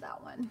 We've sold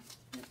that one.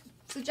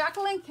 So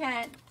Jacqueline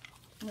Kent,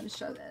 I'm going to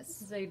show This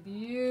this. is a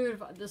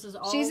beautiful. This is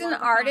all. She's an one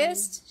of a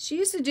artist. She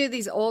used to do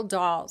these old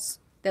dolls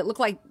that look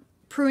like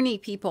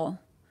pruny people.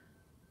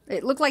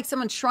 It looked like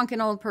someone shrunk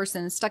an old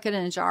person and stuck it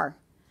in a jar.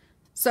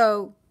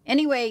 So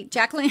anyway,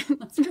 Jacqueline, kind.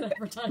 That's good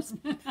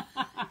advertisement.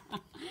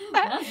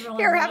 That's really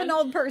here, nice. have an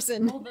old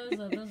person. Hold those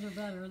up. Those are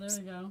better. There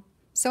you go.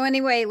 So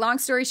anyway, long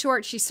story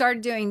short, she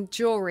started doing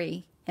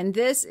jewelry, and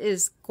this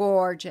is Hi,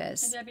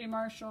 gorgeous. Debbie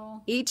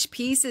Marshall. Each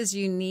piece is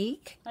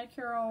unique. Hi,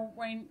 Carol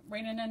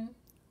Wainanen.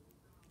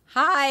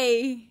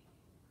 Hi.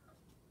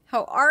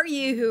 How are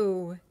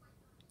you?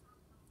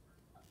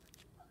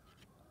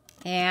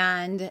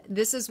 And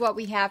this is what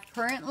we have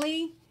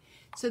currently.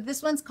 So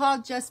this one's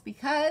called Just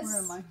Because. Where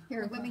am I?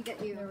 Here, let me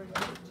get you. There we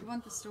go. Do you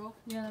want the stool?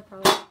 Yeah, that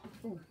probably.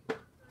 Ooh.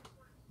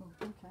 Oh,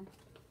 okay.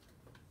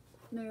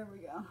 There we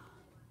go.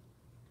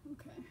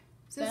 Okay.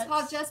 So it's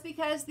called Just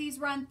Because. These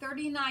run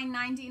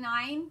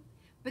 $39.99,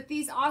 but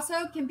these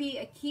also can be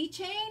a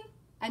keychain,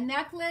 a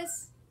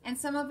necklace, and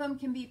some of them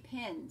can be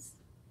pins.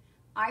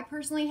 I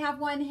personally have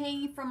one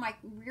hanging from my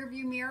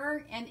rearview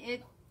mirror, and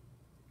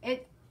I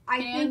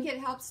think it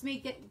helps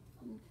me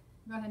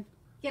Go ahead.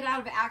 get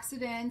out of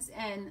accidents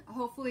and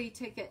hopefully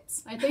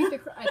tickets. I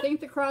think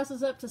the cross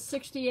is up to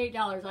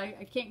 $68.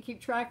 I can't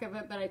keep track of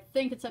it, but I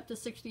think it's up to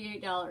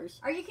 $68.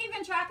 Are you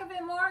keeping track of it,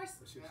 Morris?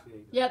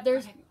 Yeah,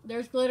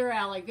 there's Glitter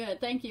Alley.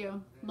 Good, thank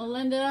you.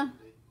 Melinda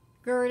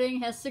Girding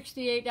has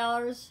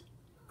 $68.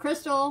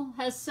 Crystal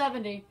has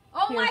 $70.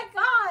 Oh Here. my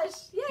gosh!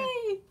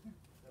 Yay!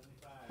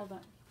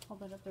 Hold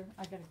that up there.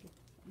 I gotta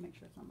make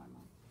sure it's on my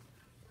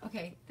mom.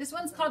 Okay, this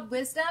one's called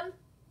Wisdom.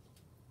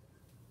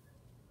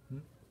 Make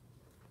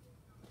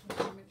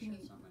sure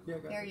it's on my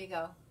mom. There you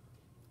go.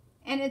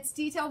 And it's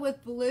detailed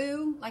with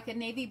blue, like a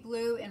navy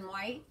blue and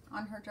white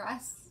on her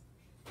dress.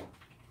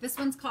 This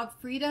one's called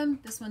Freedom.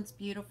 This one's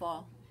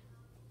beautiful.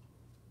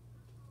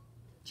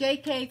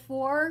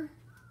 JK4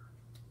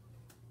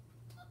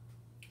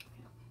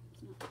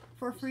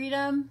 for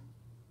Freedom.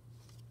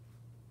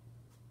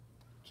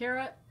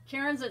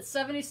 Karen's at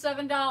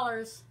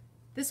 $77.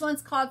 This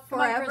one's called Come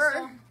on,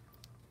 Forever.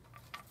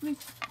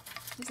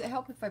 Does it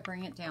help if I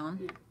bring it down?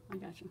 Yeah, I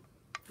got you.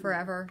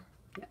 Forever.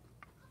 Yeah.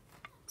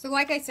 So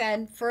like I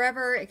said,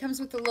 Forever, it comes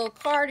with a little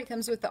card. It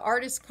comes with the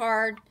artist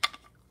card.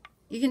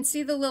 You can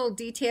see the little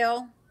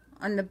detail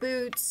on the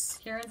boots.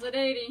 Karen's at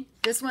 80.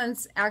 This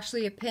one's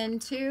actually a pin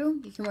too.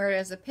 You can wear it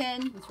as a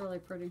pin. It's really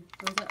pretty.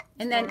 What is that?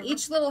 And then Forever?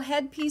 each little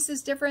headpiece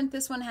is different.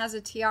 This one has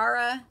a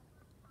tiara.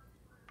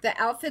 The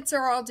outfits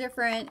are all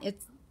different.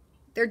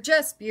 They're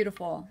just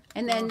beautiful.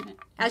 And then Okay.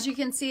 as you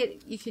can see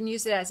it, you can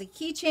use it as a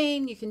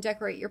keychain. You can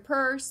decorate your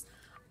purse.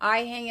 I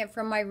hang it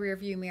from my rear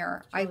view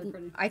mirror. really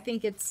pretty. I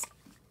think it's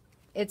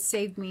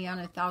saved me on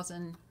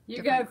 1,000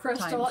 You go, different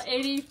Crystal. times.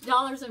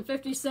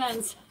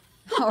 $80.50.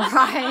 All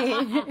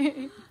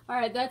right. All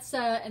right, that's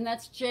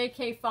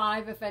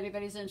JK5 if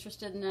anybody's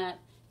interested in that.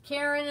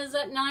 Karen is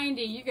at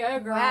 90. You go,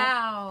 girl.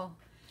 Wow.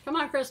 Come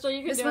on, Crystal, you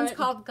can This do one's it.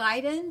 called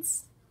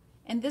Guidance.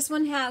 And this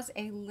one has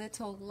a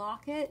little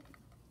locket.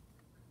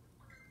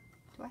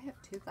 Do I have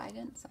two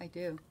Guidance? I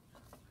do.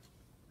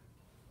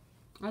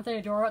 Aren't they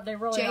adorable? They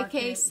really are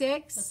cute. The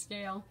JK6.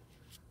 scale.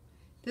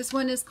 This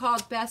one is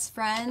called Best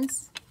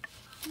Friends.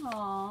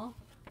 Aww.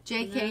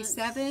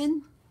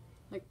 JK7.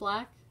 Like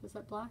black? Is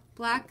that black?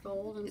 Black.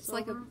 Gold and It's silver?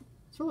 like a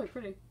It's really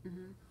pretty.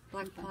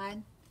 black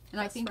plaid.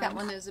 And I Best think that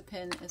Friends. one is a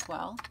pin as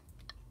well.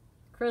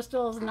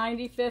 Crystal is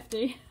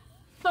 90.50.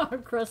 Oh,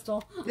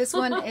 Crystal. This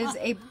one is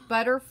a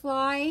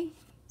butterfly.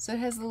 So it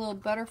has a little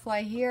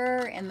butterfly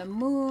here and the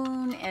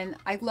moon. And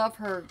I love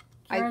her.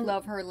 I Karen-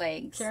 love her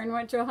legs. Karen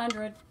went to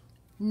 100.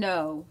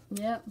 No.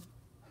 Yep.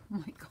 Oh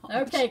my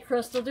gosh. Okay,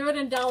 Crystal, do it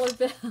in dollar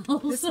bills.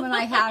 This one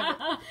I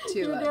have two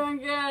You're of. doing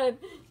good.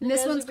 You And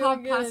this guys one's are doing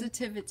called good.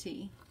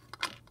 Positivity.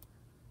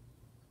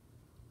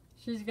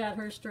 She's got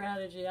her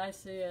strategy. I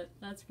see it.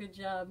 That's a good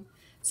job.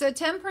 So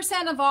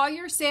 10% of all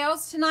your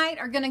sales tonight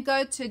are going to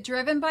go to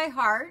Driven by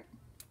Heart.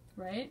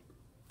 Right?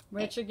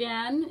 Which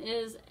again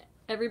is,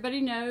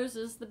 everybody knows,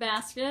 is the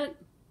basket.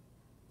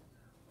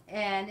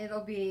 And it'll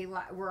be,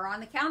 we're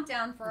on the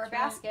countdown for our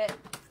That's basket.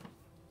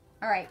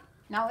 All right,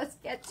 now let's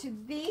get to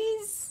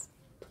these.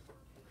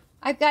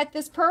 I've got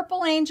this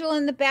purple angel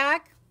in the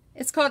back.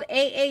 It's called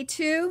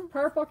AA2.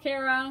 Purple,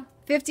 Kara.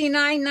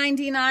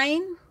 $59.99.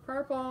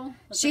 Purple.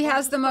 She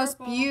has the most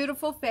purple.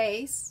 beautiful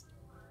face.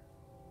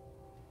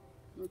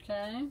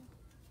 Okay.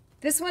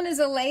 This one is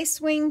a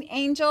lace winged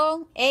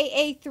angel,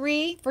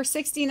 AA3 for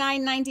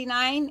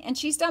 $69.99, and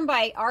she's done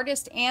by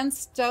artist Ann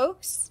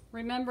Stokes.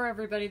 Remember,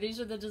 everybody, these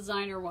are the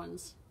designer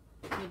ones,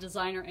 the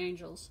designer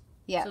angels.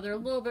 Yeah. So they're a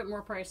little bit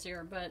more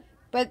pricier, but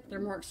they're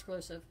more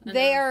exclusive. And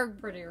they they're are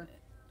prettier.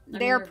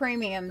 They're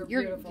premium. They're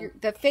beautiful.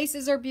 The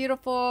faces are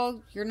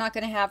beautiful. You're not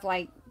going to have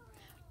like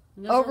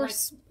And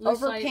those are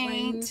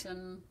overpaint.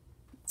 And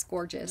it's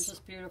gorgeous. it's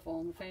just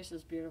beautiful. And the face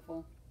is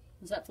beautiful.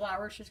 Is that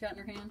flower she's got in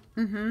her hand?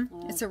 Mm-hmm.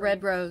 Oh, It's a pretty.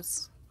 red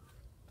rose.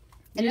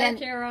 And Yeah, then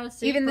Kara,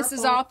 see, even this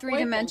is purple, all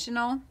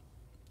three-dimensional.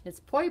 It's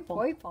purple.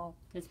 Purple.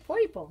 It's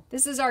purple.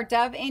 This is our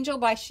Dove Angel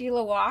by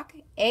Sheila Walk.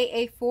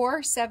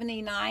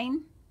 AA4,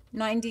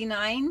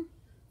 $79.99.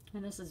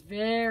 And this is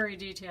very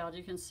detailed.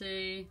 You can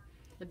see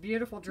the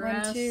beautiful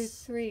dress. 1, 2,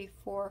 3,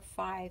 4,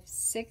 5,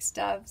 6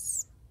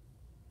 doves.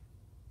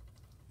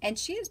 And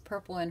she has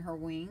purple in her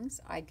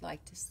wings, I'd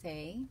like to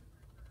say.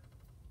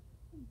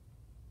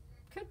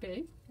 Could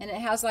be. And it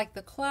has like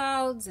the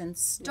clouds and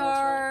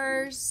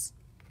stars.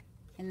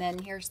 And then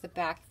here's the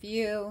back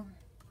view.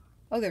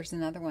 Oh, there's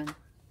another one.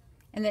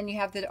 And then you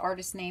have the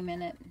artist name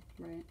in it.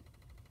 Right.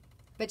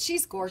 But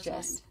she's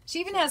gorgeous. Signed. She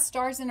even has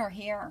stars in her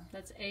hair.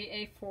 That's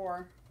AA4.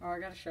 Oh, I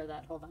gotta show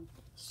that. Hold on.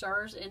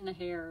 Stars in the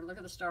hair. Look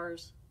at the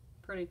stars.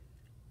 Pretty.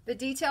 The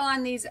detail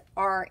on these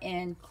are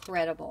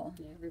incredible.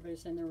 Yeah,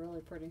 everybody's saying they're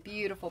really pretty.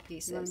 Beautiful You want to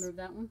pieces. move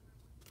that one?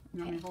 You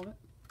want me to hold it?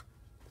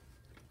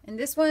 And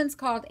this one's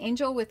called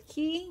Angel with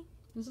Key.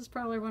 This is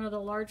probably one of the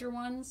larger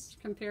ones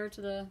compared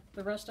to the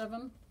rest of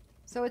them.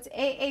 So it's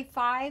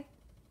AA5.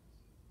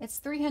 It's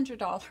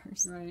 $300.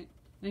 Right.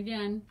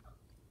 Again,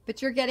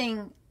 But you're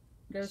getting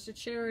goes to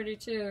charity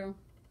too.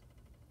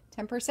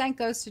 10%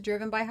 goes to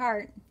Driven by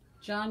Heart.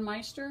 John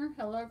Meister.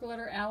 Hello,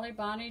 Glitter Alley.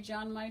 Bonnie,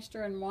 John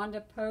Meister, and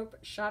Wanda Pope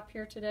shop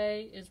here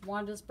today. Is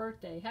Wanda's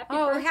birthday. Happy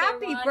birthday,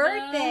 happy Wanda.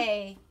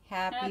 birthday.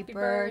 Happy Happy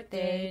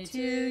birthday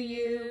to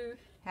you.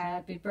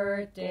 Happy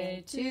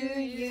birthday to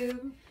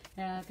you.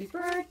 Happy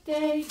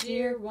birthday,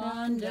 dear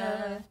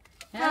Wanda.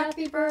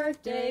 Happy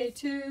birthday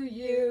to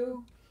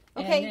you.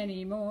 Okay. And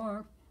many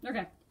more.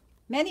 Okay,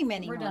 Many,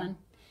 many we're more. done.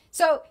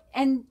 So,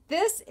 and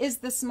this is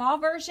the small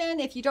version.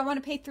 If you don't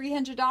want to pay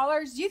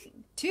 $300, you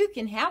too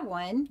can have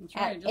one That's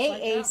right, at just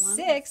like that one.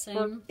 AA6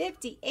 for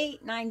Same.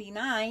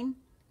 $58.99.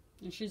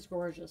 And she's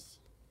gorgeous.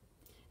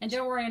 And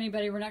don't worry,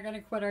 anybody, we're not going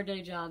to quit our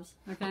day jobs,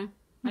 okay?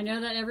 I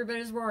know that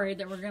everybody's worried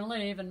that we're going to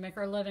leave and make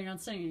our living on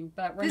singing,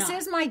 but we're This not.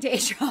 is my day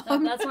job.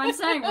 That's what I'm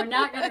saying. We're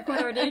not going to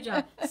quit our day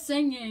job.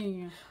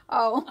 Singing.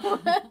 Oh.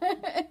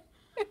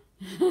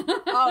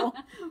 Oh.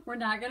 We're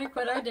not going to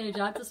quit our day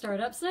job to start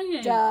up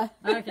singing. Duh.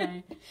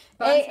 Okay.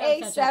 Bonnie's gotta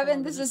catch up a AA7,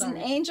 little this bit, is an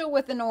sorry. angel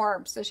with an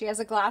orb. So she has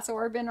a glass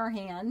orb in her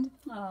hand.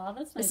 Aw,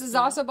 that's nice. This is of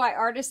you. also by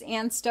artist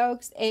Ann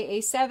Stokes,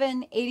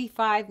 AA7,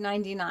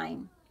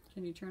 $85.99.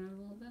 Can you turn it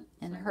a little bit?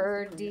 And Sorry,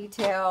 her there we go.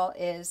 detail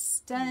is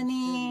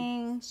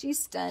stunning. She's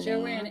stunning.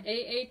 Joanne,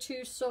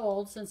 AA2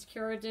 sold since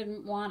Kara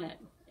didn't want it.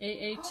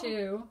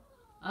 AA2.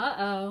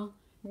 Uh-oh.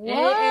 What?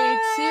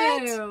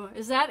 AA2.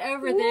 Is that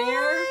over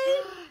there?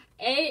 What?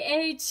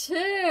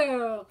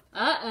 AA2.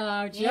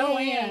 Uh-oh. Joanne.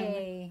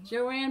 Yay.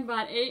 Joanne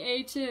bought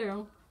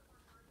AA2.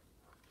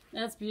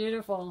 That's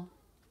beautiful.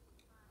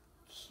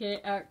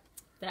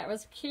 That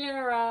was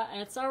Kara.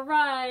 It's all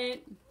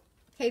right.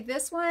 Okay,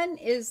 this one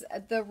is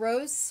the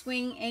Rose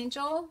Swing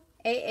Angel,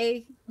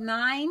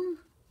 AA9.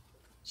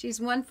 She's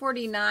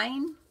 $149.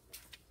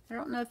 I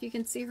don't know if you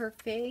can see her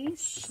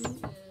face.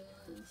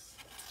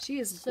 She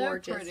is So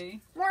gorgeous.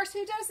 pretty. Morris,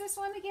 who does this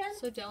one again?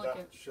 So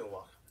delicate.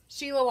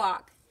 Sheila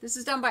Walk. This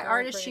is done by Very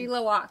artist pretty.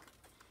 Sheila Walk.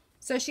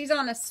 So she's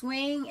on a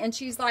swing and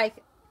she's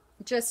like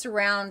just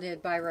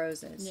surrounded by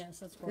roses. Yes,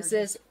 that's gorgeous.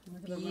 This is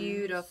Look at the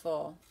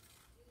beautiful.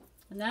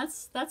 And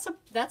that's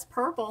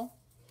purple.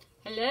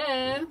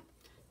 Hello.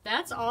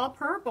 That's all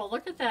purple.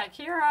 Look at that,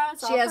 Kira.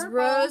 It's She all has purple.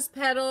 rose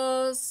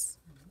petals.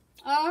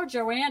 Oh,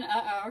 Joanne.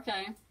 Uh-oh,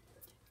 okay.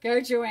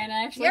 Go, Joanne.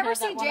 I actually You ever had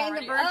that see one Jane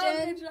the already. Oh,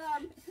 Virgin? good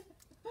job.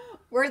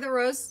 Where the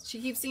rose, she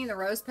keeps seeing the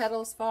rose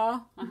petals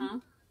fall. Uh-huh.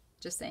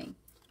 Just saying.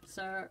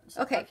 So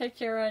Okay.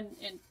 Kira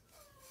and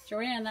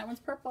Joanne, that one's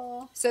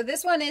purple. So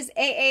this one is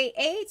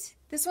AA8.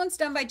 This one's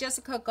done by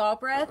Jessica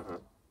Galbraith.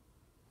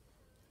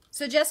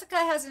 So Jessica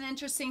has an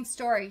interesting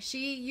story.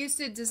 She used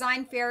to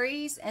design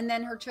fairies, and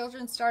then her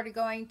children started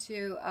going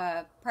to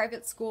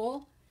private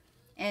school,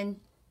 and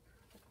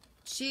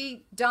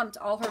she dumped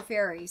all her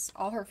fairies,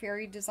 all her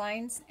fairy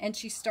designs, and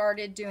she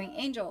started doing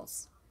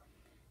angels.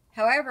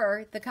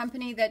 However, the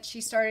company that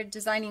she started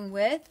designing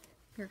with,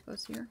 here it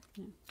goes here.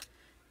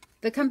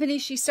 The company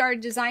she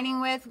started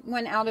designing with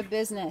went out of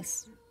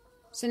business.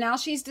 So now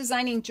she's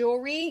designing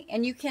jewelry,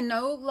 and you can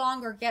no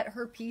longer get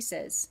her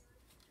pieces.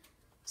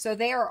 So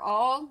they are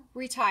all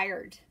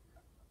retired.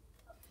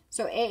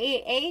 So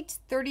AA8,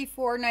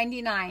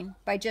 $34.99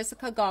 by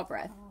Jessica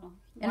Galbraith. Oh,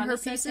 And wanna her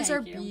say pieces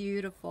are thank you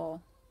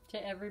beautiful.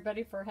 to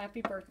everybody for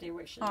happy birthday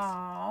wishes.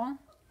 Aw.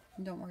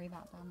 Don't worry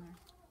about down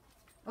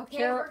there. Okay,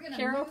 Carol, we're gonna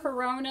Carol move.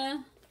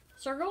 Corona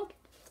Circle.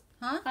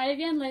 Huh? Hi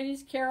again,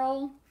 ladies.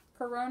 Carol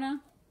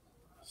Corona.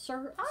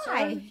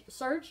 Hi.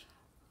 Surge.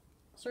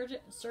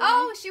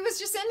 Oh, she was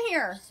just in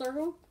here.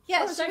 Circle.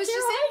 Yes, Oh, is she that was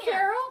Carol? just in Hi, here.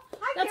 Carol.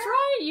 Hi, That's Carol.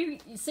 right.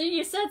 You see,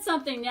 you said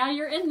something. Now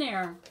you're in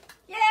there.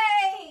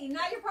 Yay!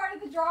 Now you're part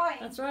of the drawing.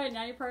 That's right.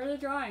 Now you're part of the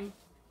drawing.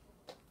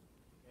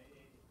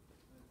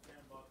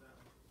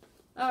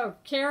 Oh,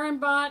 Karen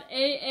bought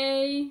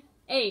AA8.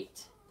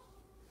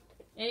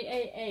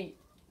 AA8.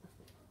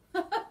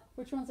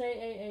 Which one's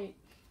AA8?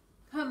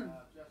 Come.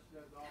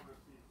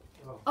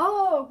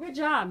 Oh, good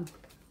job.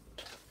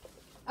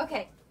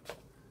 Okay.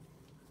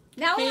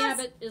 Now Kay let's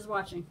Abbott is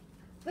watching.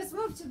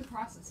 move to the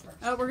crosses first.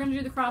 Oh, we're going to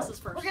do the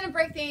crosses We're first. gonna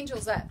break the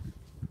angels up.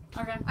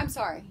 Okay. I'm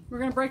sorry, We're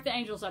going to break the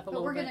angels up a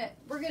but little bit.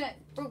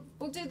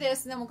 we'll do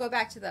this and then we'll go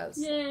back to those.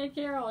 Yay,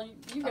 Carol.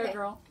 You go, Okay.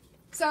 girl.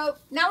 So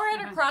now we're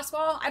at Okay. a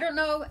crosswall. I don't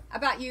know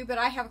about you, but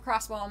I have a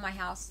crosswall in my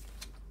house.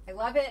 I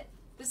love it.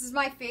 This is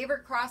my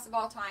favorite cross of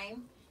all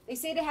time. They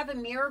say to have a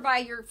mirror by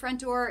your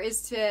front door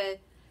is to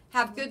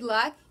have good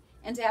luck,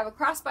 and to have a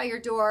cross by your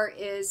door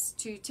is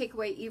to take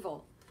away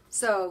evil.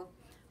 So,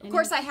 of And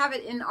course, I have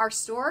it in our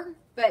store,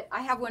 but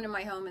I have one in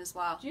my home as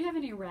well. Do you have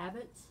any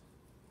rabbits?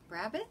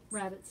 Rabbit?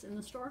 Rabbits in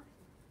the store?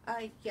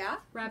 Yeah.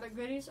 Rabbit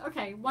goodies?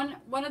 Okay. One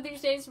of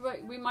these days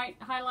we might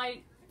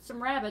highlight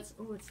some rabbits.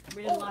 Oh,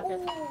 we didn't lock it.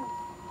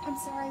 I'm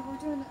sorry, we're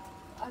doing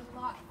a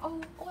lot.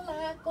 Oh,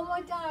 hola, ¿cómo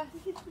está?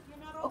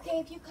 Okay,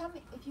 if you come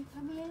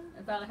in,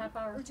 About a half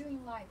hour. we're doing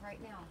live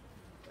right now.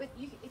 But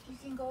if you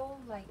can go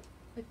like,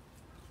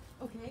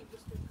 okay.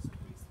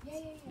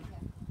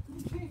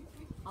 Yeah.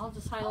 I'll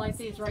just highlight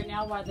these right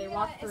now while they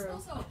walk Mira, through.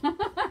 esposo.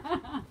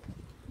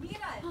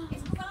 Mira,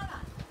 es cubana.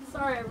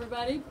 Sorry,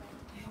 everybody.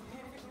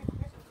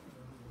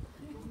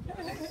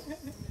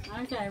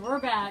 Okay, we're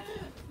back.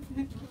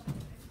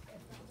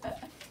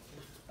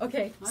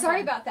 Okay, sorry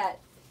Okay. about that.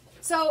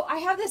 So I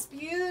have this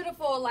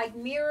beautiful like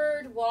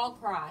mirrored wall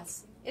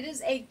cross. It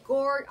is a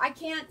I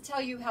can't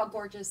tell you how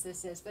gorgeous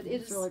this is, but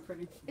It's really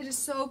pretty. it is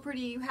so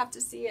pretty. You have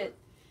to see it,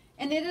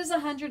 and it is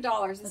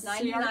 $100. It's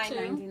That's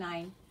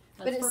 $99.99.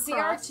 But That's it's for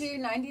cross. CR2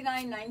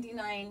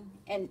 $99.99,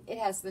 and it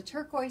has the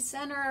turquoise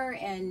center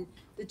and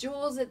the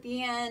jewels at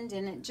the end,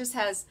 and it just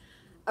has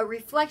a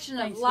reflection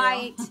of Thanks,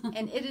 light, Gail.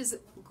 and it is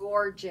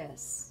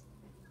gorgeous.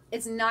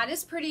 It's not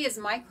as pretty as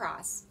my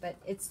cross, but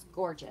it's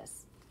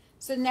gorgeous.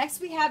 So next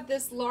we have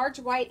this large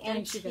white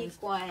Thanks, you antique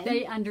guys. one.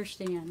 They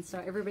understand,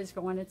 so everybody's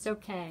going, it's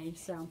okay.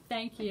 So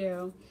thank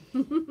you.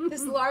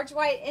 This large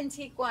white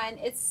antique one,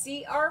 it's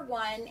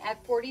CR1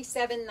 at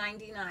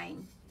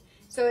 $47.99.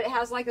 So it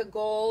has like a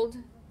gold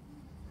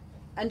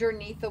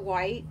underneath the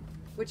white,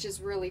 which is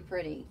really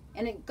pretty.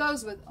 And it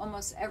goes with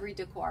almost every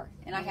decor.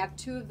 And I have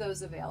 2 of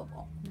those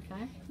available.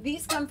 Okay.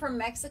 These come from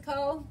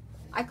Mexico.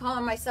 I call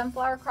them my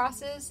sunflower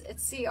crosses.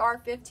 It's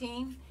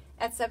CR15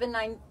 at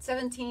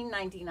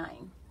 $17.99.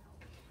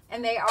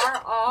 And they are Those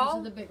are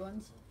all the big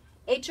ones.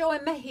 hecho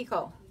en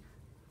Mexico.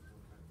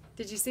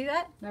 Did you see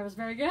that? That was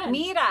very good.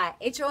 Mira,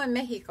 hecho en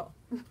Mexico.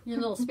 You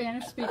little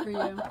Spanish speaker, you.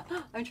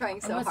 I'm trying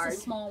And so what's hard. the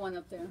small one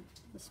up there?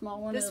 The small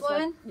one This is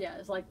one? Like, yeah,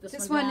 it's like this,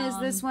 This one one is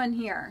down this one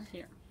here.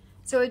 here.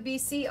 So it'd be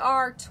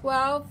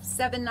CR12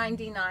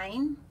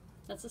 $7.99.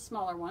 That's a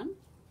smaller one.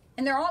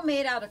 And they're all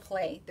made out of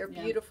clay. They're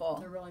Yeah, beautiful.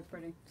 They're really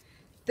pretty.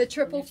 The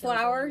triple details are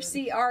flower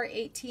really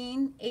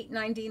CR18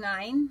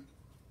 $8.99.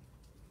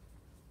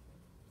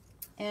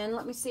 And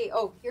let me see.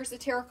 Oh, here's the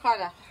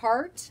terracotta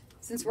heart.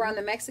 Since we're on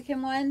the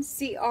Mexican one,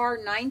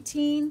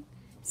 CR19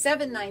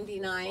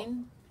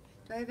 $7.99.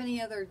 Do I have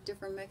any other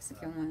different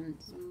Mexican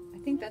ones? I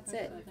think that's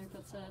it. I think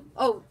that's it.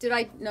 Oh, did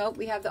I? No,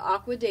 we have the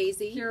aqua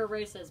daisy. Kira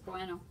Ray says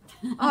bueno.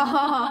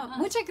 Oh,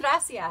 muchas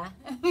gracias.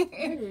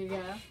 There you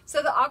go.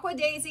 So the aqua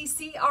daisy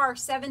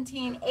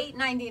CR17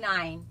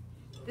 $8.99.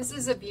 This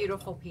is a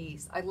beautiful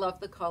piece. I love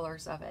the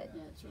colors of it.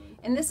 Yeah, it's really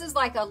And this is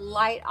like a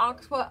light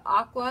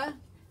aqua.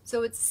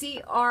 So it's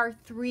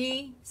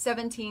CR3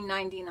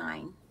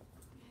 $17.99.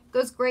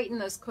 Goes great in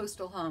those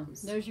coastal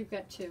homes. Those you've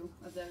got 2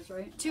 of those,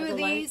 right? 2 Of of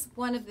the light? these,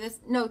 1 of this.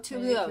 No, 2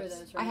 of you have those. 2 of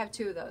those, I right? have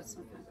 2 of those.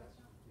 Okay.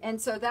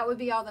 And so that would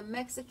be all the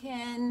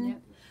Mexican.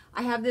 Yep.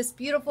 I have this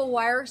beautiful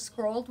wire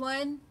scrolled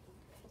one,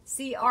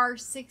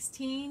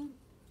 CR16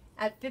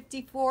 at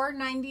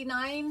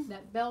 $54.99.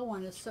 That bell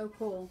one is so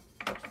cool.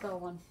 Which bell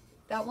one?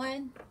 That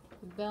one.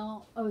 The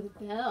bell. Oh, the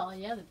bell.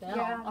 Yeah, the bell.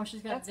 Yeah, Oh,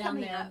 she's got that's it down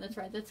coming there. up. That's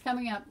right. That's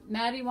coming up.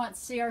 Maddie wants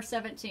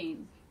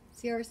CR17.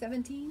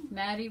 CR17.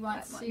 Maddie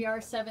wants That one.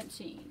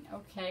 CR17.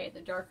 Okay,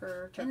 the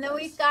darker turquoise. And then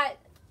we've got,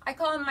 I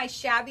call them my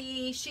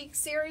shabby chic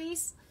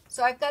series.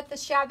 So I've got the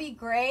shabby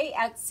gray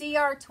at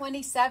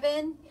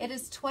CR27. It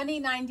is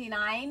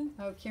 $20.99.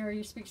 Oh, Kara,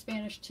 you speak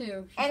Spanish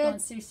too. She's And going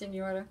it's- see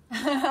Senora.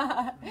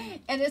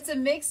 And it's a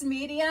mixed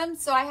medium.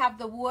 So I have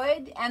the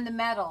wood and the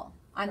metal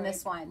on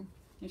this one.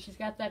 And she's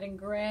got that in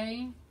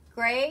gray.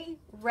 Gray,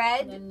 And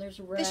red. then there's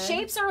red. The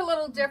shapes are a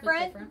little A bit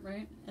different.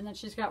 right? And then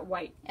she's got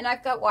white. And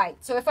I've got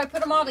white. So if I put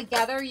them all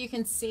together, you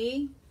can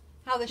see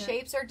how the Yeah.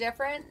 shapes are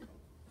different.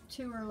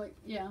 Too early.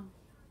 Yeah.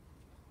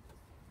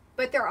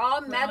 But they're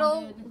all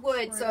metal Rounded,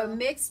 wood, so a square.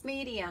 mixed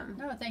medium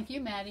Oh, thank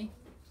you, Maddie.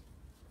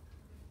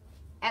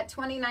 at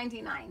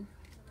 $20.99.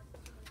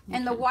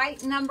 And the Okay.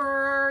 white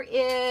number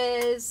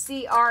is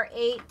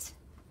CR8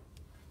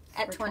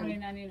 at For 20.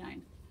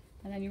 $20.99.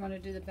 And then you want to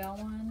do the bell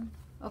one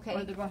Okay.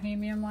 or the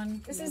bohemian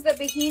one? This Yeah. is the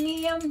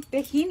Bohemian.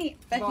 Bohemian.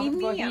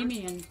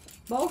 Bohemian.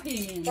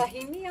 Bohemian.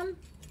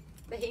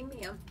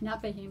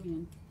 Not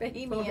bohemian.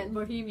 Bohemian.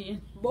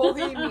 Bohemian.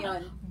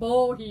 Bohemian.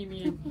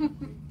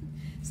 Bohemian.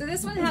 So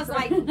this one has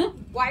like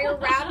wire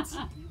wrapped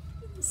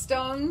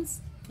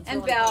stones That's and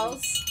really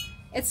bells.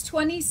 It's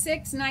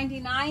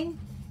 $26.99.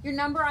 Your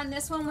number on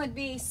this one would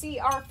be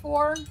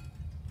CR4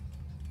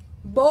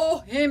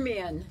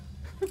 Bohemian.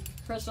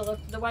 Crystal,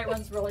 the white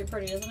one's really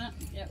pretty, isn't it?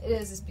 Yep. It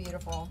is. It's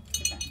beautiful.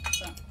 Okay.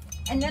 So,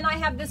 And then I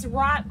have this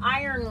wrought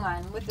iron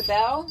one with the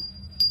bell.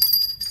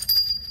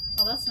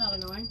 oh, that's not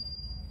annoying.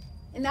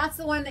 And that's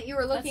the one that you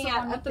were That's looking the at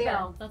one with up the there.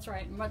 bell. That's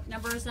right. And what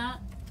number is that?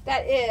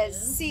 That is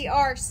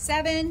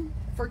CR7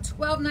 for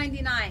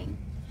 $12.99.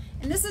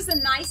 And this is a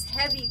nice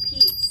heavy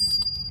piece.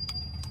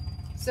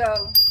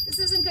 So this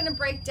isn't going to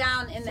break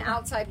down in the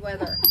outside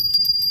weather.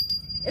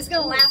 It's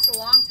going to last a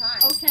long time.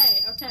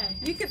 Okay. Okay.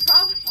 You could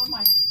probably Oh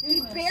my be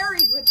goodness.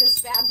 buried with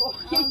this bad boy.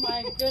 Oh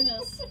my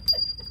goodness.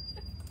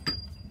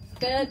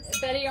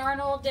 Betty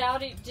Arnold,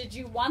 Dowdy, did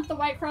you want the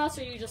white cross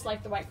or you just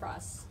like the white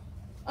cross?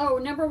 Oh,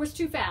 number was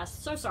too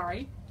fast. So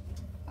sorry.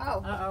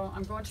 Oh, Uh-oh,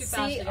 I'm going too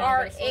fast again. I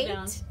gotta slow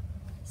down.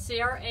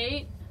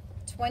 CR8 CR8,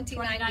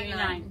 $20.99.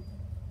 $20.99.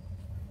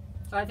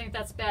 So I think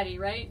that's Betty,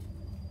 right?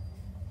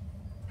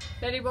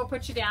 Betty, we'll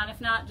put you down.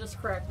 If not, just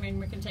correct me and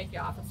we can take you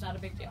off. It's not a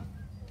big deal.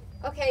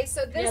 Okay,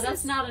 so this Yeah,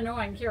 that's is not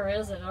annoying, Kira,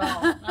 is it at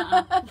all?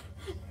 Uh-uh.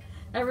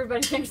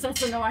 Everybody thinks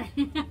that's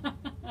annoying.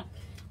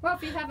 Well,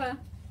 if you have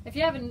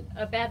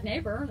a bad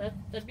neighbor,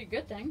 that'd be a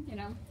good thing, you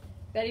know.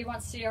 Betty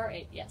wants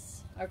CR8.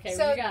 Yes. Okay,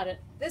 So- we got it.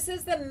 This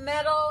is the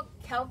metal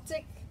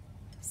Celtic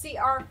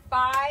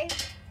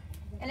CR5,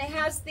 and it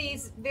has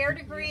these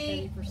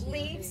verdigris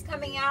leaves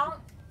coming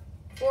out,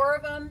 4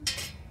 of them.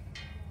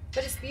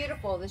 But it's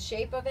beautiful. The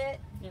shape of it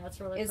Yeah, it's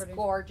really is pretty.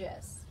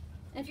 gorgeous.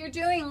 And if you're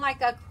doing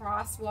like a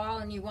cross wall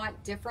and you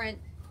want different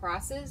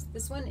crosses,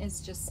 this one is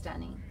just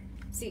stunning.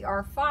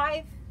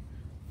 CR5,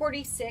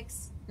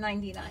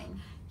 $46.99.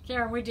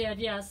 Karen, we did.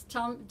 Yes.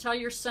 Tell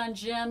your son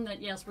Jim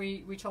that yes,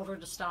 we told her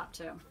to stop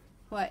too.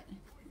 What?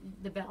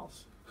 The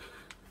bells.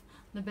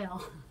 The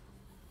bell.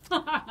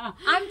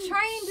 I'm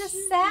trying to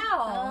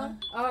sell.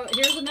 Oh,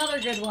 here's another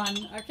good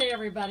one. Okay,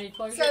 everybody,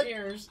 close So- your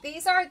ears.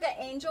 These are the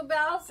angel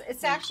bells.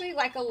 It's actually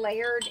like a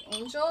layered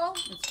angel.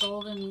 It's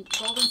gold and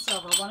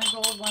silver. One in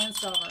gold, one in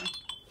silver.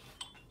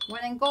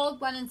 One in gold,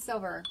 one in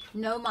silver.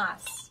 No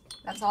moss.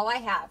 That's all I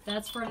have.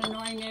 That's for an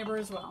annoying neighbor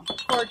as well.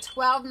 For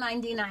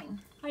 $12.99.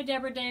 Hi,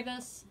 Deborah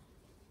Davis.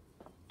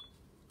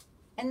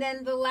 And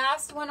then the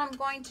last one I'm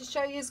going to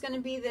show you is going to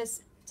be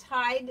this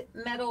tied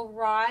metal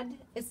rod.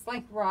 It's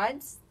like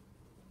rods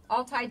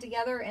all tied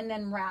together and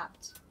then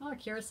wrapped. Oh,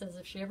 Kira says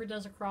if she ever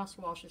does a cross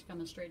wall, she's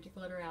coming straight to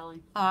Glitter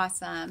Alley.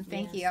 Awesome.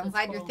 Thank Yes, you. I'm that's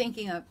glad you're cool.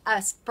 thinking of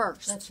us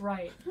first. That's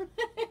right.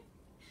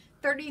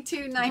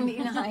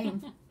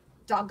 $32.99.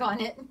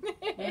 Doggone it.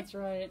 That's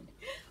right.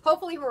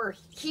 Hopefully we're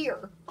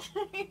here.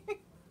 Okay.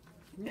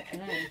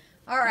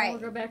 All Now right. we'll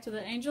go back to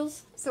the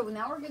angels. So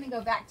now we're going to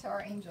go back to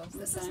our angels.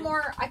 This is Okay.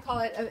 more, I call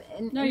it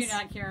No, you're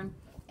not, Karen.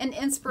 an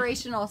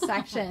inspirational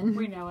section.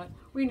 We know it.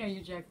 We know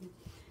you, Jackie.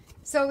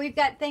 So we've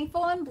got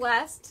Thankful and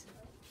Blessed.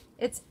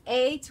 It's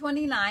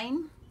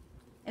A29.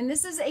 And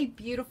this is a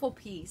beautiful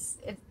piece.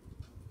 It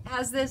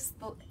has this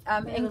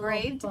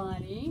engraved.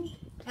 Bunny.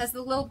 Has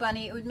the little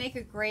bunny. It would make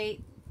a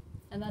great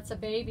And that's a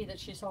baby that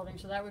she's holding,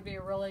 so that would be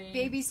a really...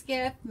 baby's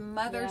gift,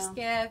 mother's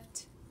Yeah.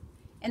 gift.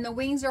 And the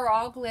wings are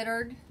all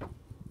glittered.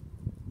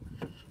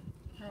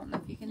 I don't know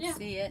if you can Yeah.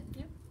 see it.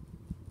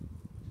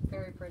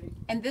 Very pretty.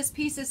 And this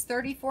piece is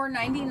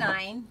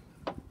 $34.99.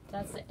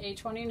 That's the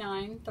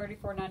A29,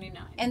 $34.99.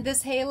 And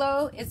this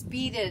halo is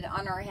beaded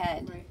on our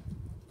head. Right.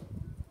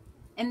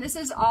 And this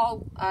is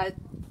all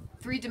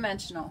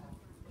three-dimensional.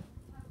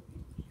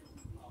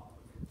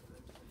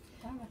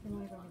 I don't know if you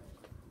want to go.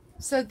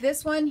 So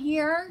this one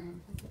here,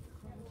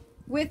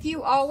 With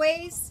You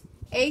Always,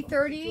 A30.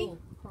 Cool.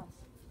 Cross.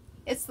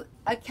 It's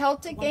a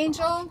Celtic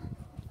angel.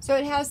 So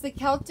it has the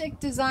Celtic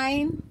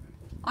design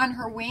on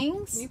her Can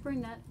wings. you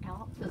bring that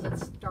out? Because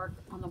it's dark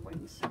on the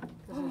wings. Because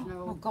there's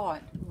Oh no...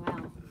 God.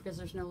 Wow. Because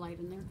there's no light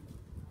in there.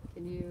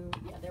 Can you...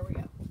 Yeah, there we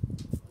go.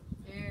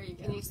 There you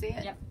go. Can you see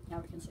it? Yep. Now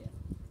we can see it.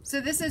 So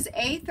this is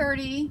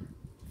A30,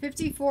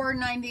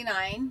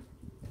 $54.99.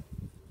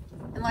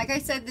 And like I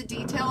said, the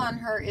detail on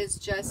her is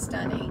just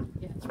stunning.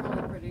 Yeah, it's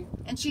really pretty.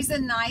 And she's a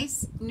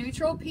nice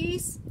neutral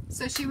piece,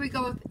 so she would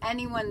go with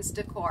anyone's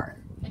decor.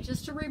 And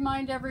just to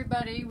remind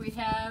everybody, we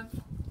have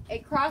A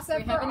crossover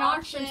we have an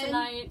auction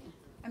tonight.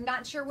 I'm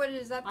not sure what it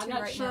is up to I'm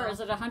not right sure. now. Is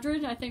it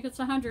 100? I think it's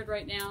 100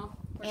 right now.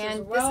 Which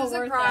And is well this is a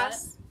worth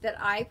cross that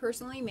I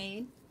personally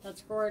made.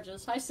 That's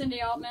gorgeous. Hi,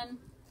 Cindy Altman.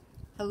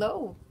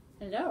 Hello.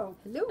 Hello.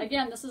 Hello.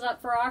 Again, this is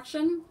up for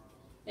auction.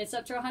 It's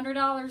up to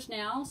 $100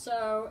 now,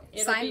 so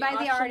it'll Signed be by the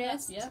auctioned-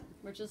 artist. Yep,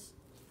 which is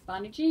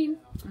Bonnie Jean,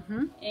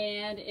 Mm-hmm.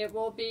 and it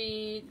will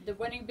be the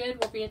winning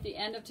bid will be at the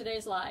end of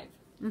today's live.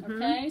 Mhm.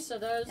 Okay, so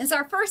those It's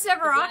our first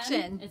ever again,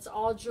 auction. It's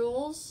all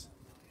jewels,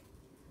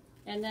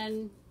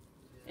 and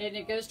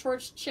it goes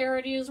towards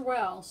charity as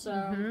well. So,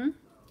 Mhm.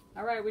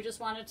 all right, we just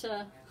wanted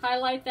to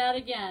highlight that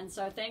again.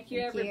 So thank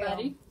you, Thank you.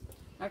 everybody.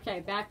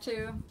 Okay, back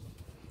to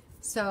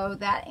So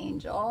that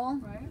angel.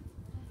 right.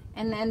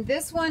 And then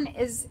this one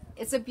it's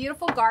a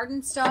beautiful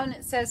garden stone.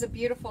 It says A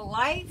Beautiful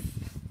Life.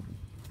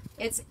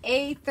 It's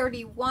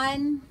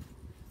A31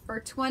 for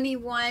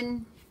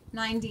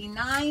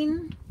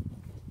 $21.99.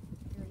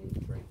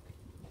 33.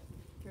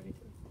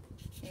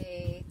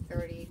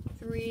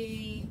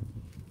 A33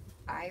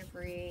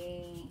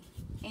 ivory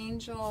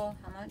angel.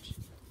 How much?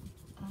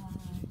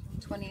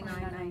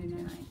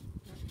 $29.99.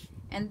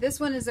 And this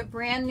one is a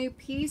brand new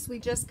piece we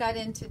just got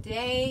in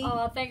today.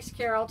 Oh, thanks,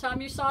 Carol. Tell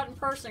them you saw it in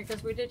person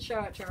because we did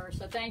show it to her.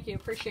 So thank you.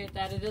 Appreciate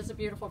that. It is a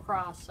beautiful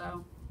cross.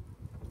 So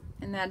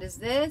And that is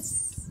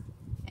this.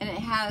 And it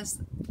has,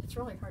 it's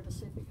really hard to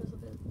see because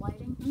of the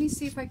lighting. let me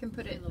see if I can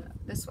put it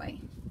this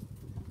way.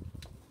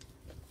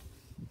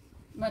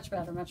 Much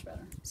better, much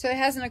better. So it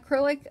has an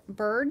acrylic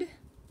bird.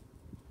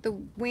 The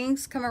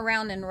wings come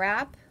around and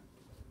wrap.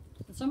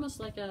 It's almost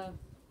like a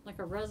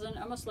resin,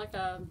 almost like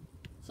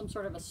some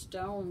sort of a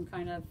stone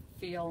kind of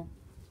feel.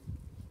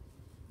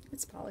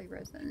 It's poly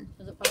resin.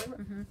 Is it polymer?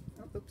 Mhm.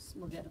 Oh, oops,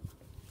 we'll get it.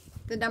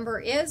 The number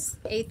is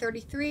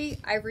A33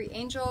 Ivory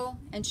Angel,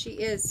 and she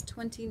is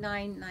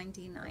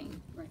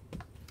 $29.99. Right.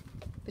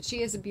 But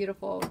she is a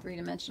beautiful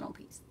three-dimensional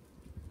piece.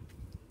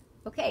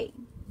 Okay,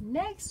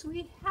 next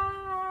we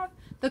have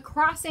the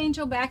Cross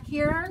Angel back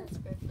here. That's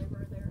good. Leave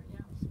her there,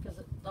 yeah,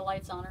 because the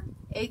light's on her.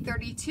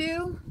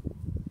 A32,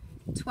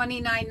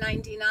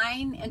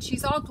 $29.99, and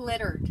she's all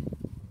glittered.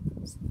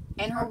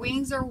 And her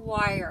wings are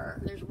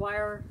wire. There's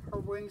wire. Her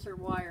wings are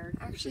wired.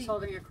 Actually- She's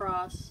holding a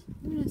cross.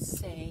 I'm gonna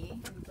say,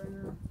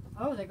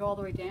 Oh, they go all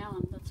the way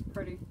down. That's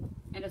pretty.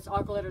 And it's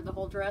all glittered. The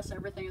whole dress,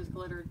 everything is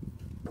glittered.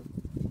 I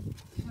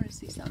want to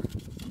see some.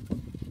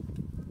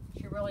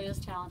 She really is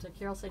talented.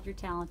 Carol said you're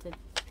talented.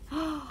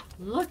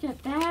 Look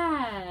at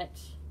that.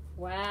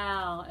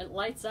 Wow. It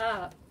lights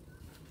up.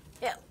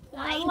 It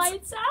It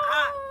lights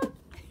up.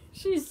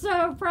 She's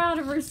so proud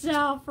of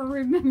herself for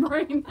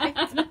remembering that.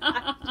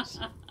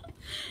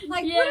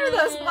 Like, what are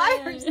those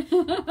wires? Wait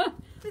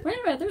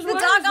a minute. There's The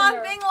wires doggone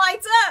there. thing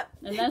lights up.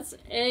 And that's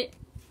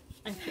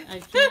I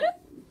can't.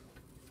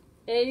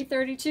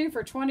 A32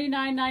 for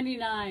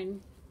 $29.99.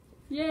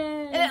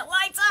 Yay! And it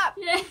lights up.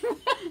 Yay!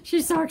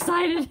 She's so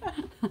excited.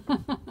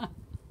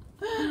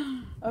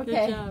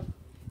 Okay. Good job.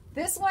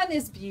 This one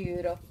is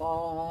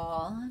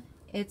beautiful.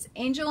 It's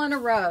Angel and a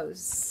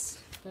Rose.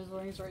 Those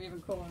wings are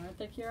even cooler, aren't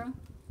they, Kira?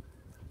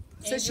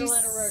 So Angel she's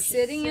in a rose. She's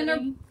sitting in a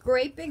sitting.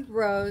 great big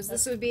rose.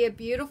 This would be a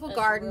beautiful That's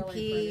garden really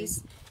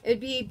piece.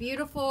 It'd be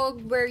beautiful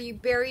where you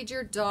buried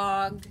your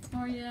dog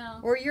Oh yeah.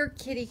 or your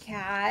kitty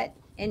cat,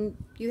 and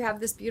you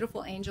have this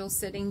beautiful angel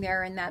sitting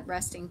there in that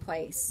resting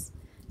place.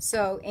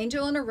 So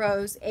Angel in a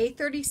Rose,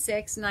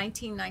 A36,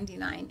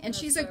 $19.99, and That's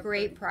she's so a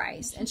great pretty.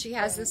 price. And She's she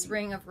has this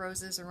pretty. ring of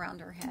roses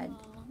around her head.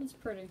 Oh, that's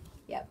pretty.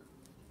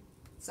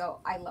 So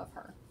I love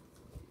her.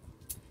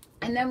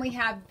 And then we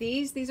have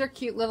these. These are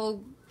cute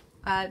little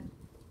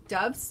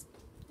doves,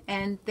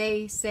 and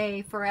they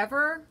say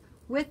forever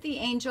with the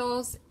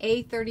angels.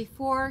 A34,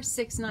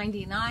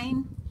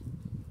 $6.99.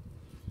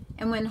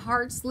 And when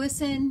hearts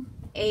listen,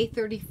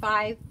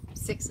 A35,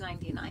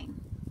 $6.99.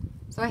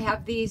 So I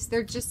have these.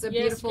 They're just a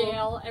Yes, beautiful.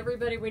 Gail.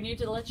 Everybody, we need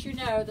to let you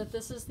know that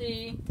this is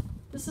the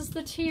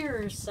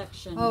tears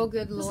section. Oh,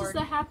 good This is Lord.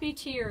 the happy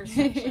tears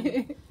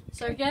section.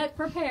 So get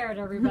prepared,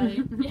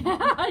 everybody.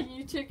 Yeah,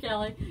 you too,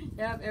 Kelly.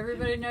 Yep,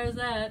 everybody knows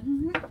that.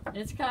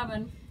 It's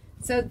coming.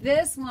 So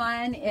this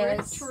one Rick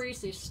is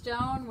Teresi,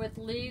 stone with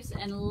leaves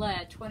and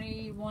lead,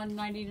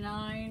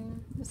 $21.99.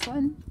 this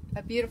one,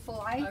 A Beautiful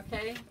Life.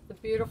 Okay, The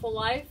Beautiful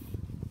Life.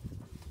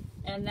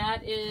 And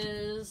that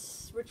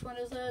is, which one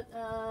is it?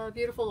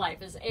 Beautiful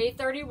Life is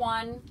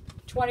A31,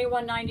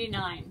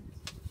 $21.99.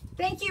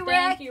 Thank you, Rick.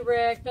 Thank you,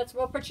 Rick.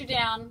 We'll put you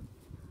down.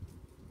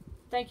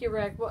 Thank you,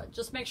 Rick. Well,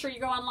 just make sure you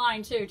go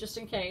online too, just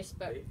in case.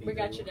 But we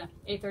got you down.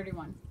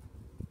 A31.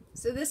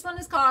 So this one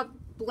is called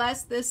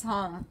Bless This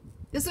Home.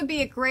 This would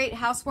be a great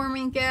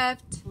housewarming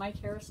gift.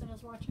 Mike Harrison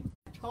is watching.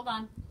 Hold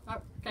on. Oh,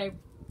 okay.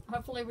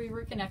 Hopefully we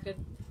reconnected.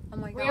 Oh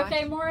my We gosh.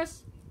 okay,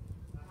 Morris?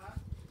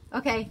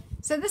 Okay,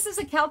 so this is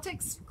a Celtic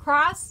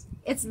cross.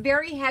 It's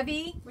very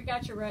heavy. We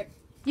got you, Rick.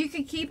 You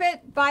could keep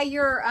it by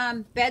your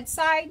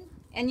bedside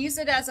and use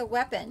it as a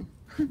weapon.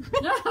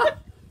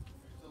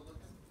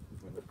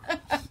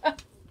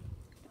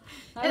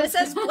 And it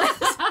says bless.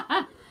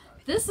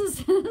 This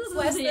is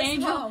Bless the this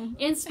angel home.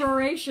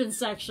 inspiration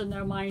section,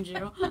 though, mind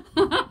you.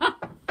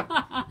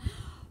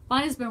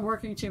 Bonnie's been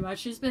working too much.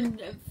 She's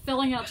been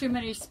filling out too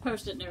many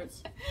Post-it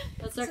notes.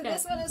 That's okay. So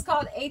this one is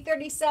called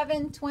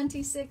A37,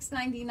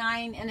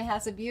 $26.99, and it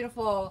has a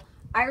beautiful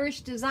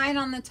Irish design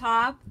on the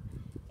top.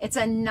 It's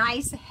a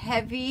nice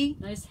heavy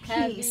Nice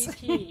heavy piece.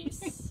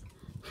 piece.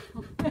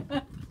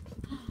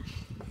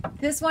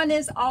 This one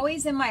is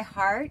Always in My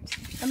Heart.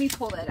 Let me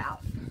pull it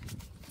out.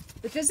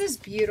 But this is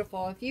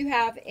beautiful. If you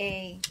have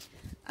a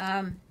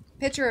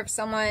picture of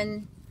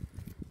someone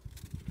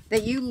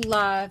that you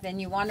love and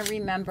you want to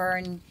remember,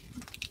 and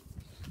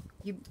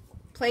you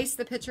place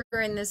the picture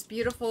in this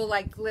beautiful,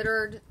 like,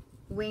 glittered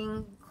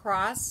wing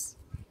cross,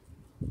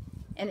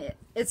 and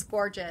it's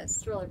gorgeous.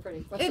 It's really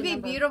pretty. What's It'd the be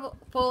number?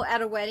 beautiful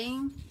at a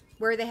wedding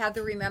where they have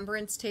the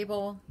remembrance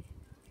table.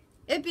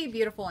 It'd be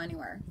beautiful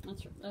anywhere.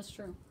 That's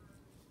true.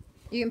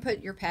 You can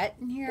put your pet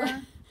in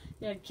here.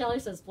 Yeah, Kelly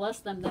says, bless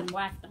them, then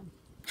whack them.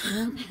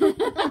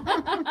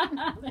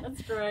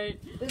 That's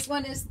great. This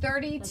one is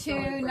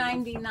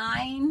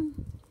 $32.99.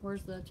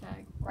 Where's the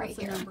tag? Right What's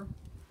here. the number?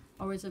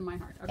 Always in my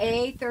heart.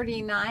 Okay.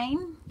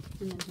 A39. And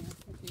then here,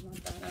 if you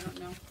want that, I don't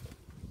know.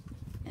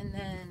 And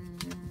then,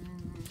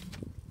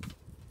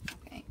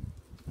 okay,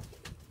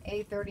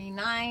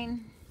 A39.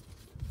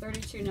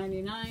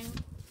 $32.99.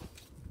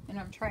 And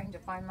I'm trying to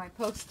find my You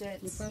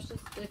Post-its. pushed it?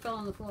 They fell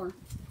on the floor,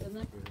 didn't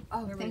they?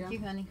 Oh, There we thank go. you,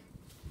 honey.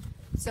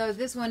 So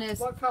this one is,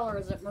 What color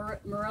is it?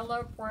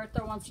 Morello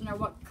Puerto wants to know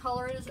what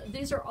color it is.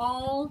 These are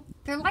all,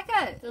 they're like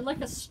they're like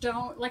a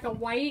stone, like a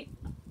white,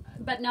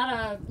 but not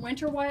a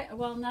winter white.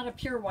 Well, not a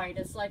pure white.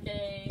 It's like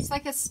it's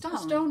like a stone. a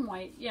stone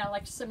white. Yeah,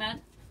 like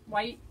cement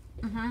white.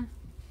 Mm-hmm.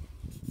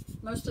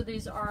 Most of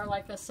these are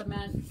like a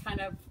cement kind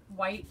of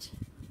white,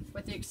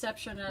 with the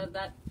exception of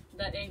that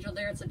angel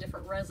there. It's a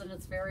different resin.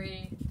 It's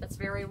very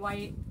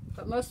white.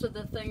 But most of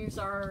the things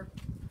are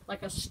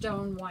like a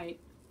stone white.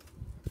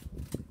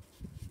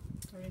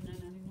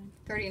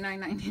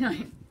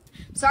 $39.99.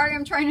 Sorry,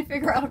 I'm trying to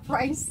figure out a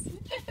price.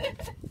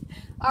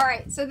 All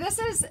right, so this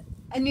is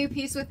a new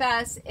piece with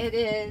us. It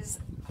is,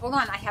 hold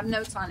on, I have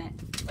notes on it.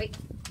 Wait.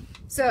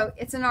 So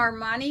it's an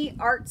Armani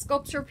art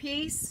sculpture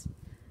piece.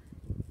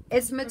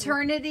 It's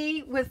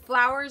maternity with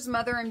flowers,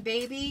 mother and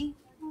baby.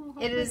 Oh,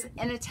 how It is pretty.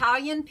 an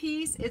Italian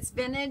piece. It's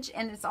vintage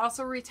and it's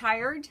also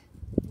retired.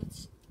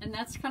 And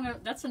that's kind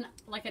of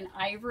like an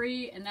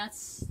ivory, and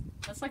that's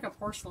like a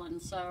porcelain.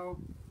 So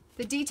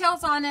The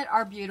details on it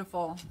are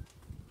beautiful.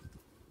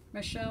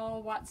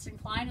 Michelle Watson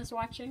Klein is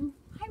watching.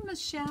 Hi,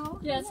 Michelle.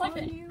 Yeah, it's How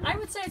like are you? I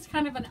would say it's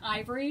kind of an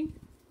ivory.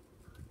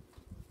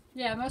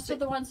 Yeah, most of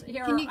the ones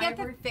here Can are you get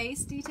ivory. the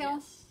face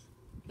details?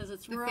 Because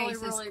it's The really,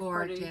 face really is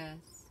gorgeous. pretty.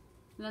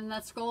 And then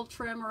that's gold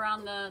trim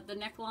around the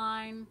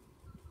neckline.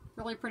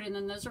 Really pretty. And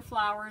then those are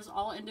flowers,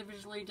 all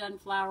individually done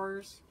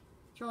flowers.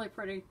 It's really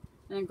pretty.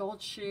 And then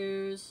gold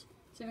shoes.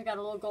 It's even got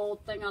a little gold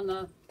thing on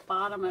the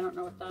bottom. I don't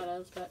know what that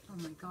is, but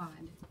Oh my God.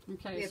 We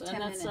okay. have So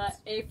 10 and that's minutes.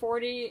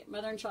 A40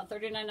 mother and child,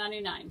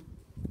 $39.99.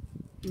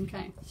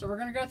 Okay, so we're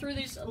gonna go through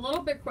these a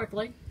little bit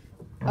quickly.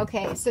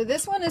 Okay, so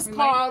this one is We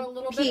might go called a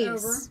little bit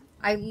over. Peace.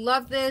 I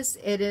love this.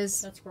 It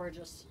is That's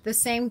gorgeous. the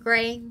same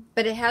gray,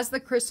 but it has the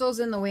crystals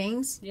in the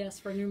wings. Yes,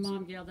 for a new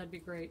mom, Gail, that'd be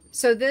great.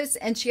 So this,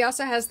 and she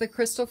also has the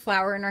crystal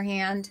flower in her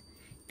hand.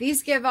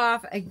 These give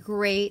off a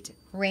great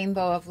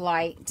rainbow of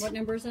light. What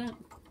number is that?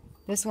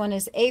 This one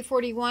is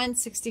A41,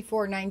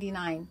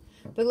 $64.99.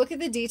 But look at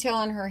the detail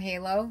on her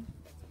halo.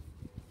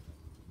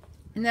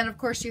 And then, of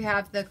course, you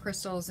have the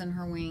crystals in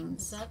her Is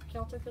wings. that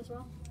Celtic as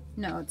well?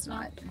 No, it's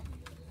not.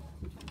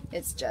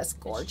 It's just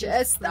It's gorgeous,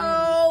 just pretty.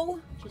 though.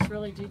 Just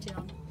really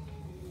detailed.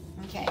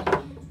 Okay.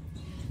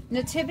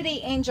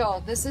 Nativity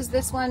Angel. This is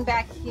this one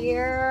back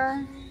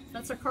here.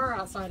 That's a car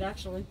outside,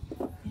 actually.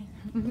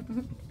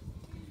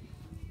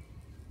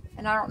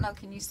 And I don't know,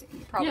 can you see?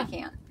 You probably Yeah.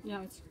 can't.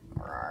 Yeah, it's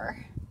Roar.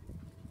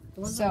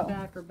 the ones So, on the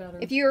back are better.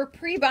 If you're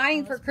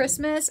pre-buying Oh, for that's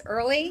Christmas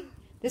early,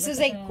 this Look is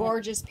at a that.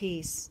 gorgeous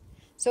piece.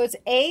 So it's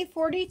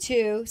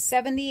A42,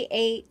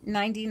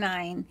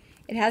 $78.99.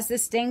 It has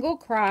this dangle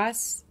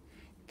cross,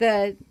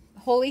 the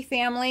Holy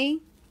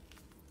Family,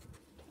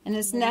 and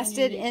it's Very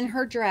nested unique. in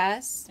her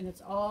dress. And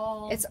it's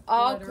all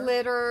glitter.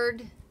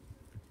 Glittered.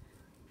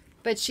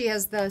 But she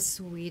has the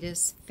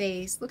sweetest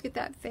face. Look at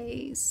that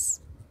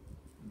face.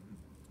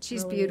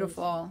 She's Really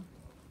beautiful.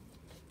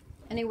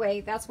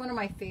 Anyway, that's one of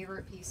my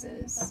favorite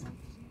pieces.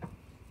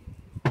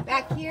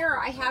 Back here,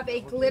 I have a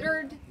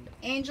glittered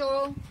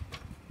angel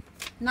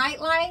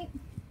nightlight.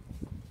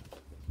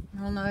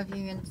 I don't know if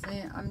you can see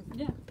it. I'm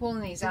Yeah.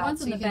 pulling these The out ones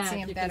so in you the can back see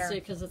them you better. can see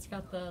because it's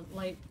got the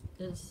light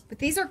is. But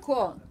these are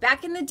cool.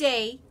 Back in the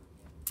day,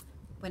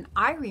 when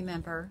I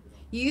remember,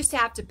 you used to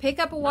have to pick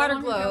up a water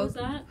How long ago was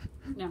globe, that?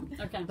 No.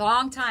 Okay.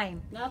 long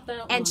time, Not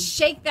that and long.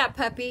 shake that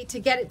puppy to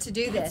get it to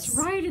do this. That's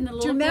right, in the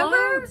little you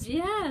remember? globes.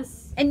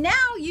 Yes. And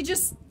now you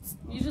just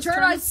You just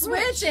turn on the a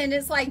switch and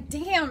it's like,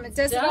 damn, it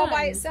does it all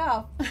by Done.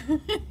 itself.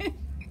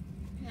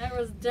 That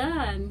was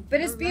done. But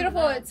I it's remember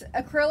beautiful. that. It's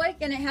acrylic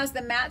and it has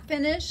the matte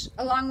finish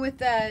along with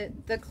the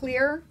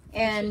clear.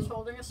 And She's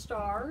holding a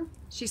star.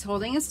 she's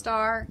holding a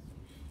star.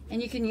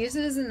 And you can use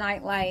it as a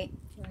nightlight.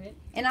 Right.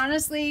 And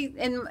honestly,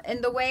 in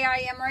the way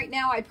I am right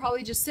now, I'd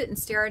probably just sit and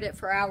stare at it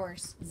for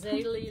hours.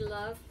 Zaylee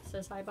Love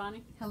says hi,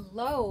 Bonnie.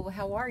 Hello,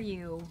 how are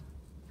you?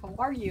 How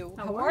are you?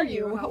 How are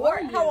you?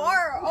 How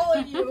are all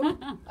of you?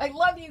 I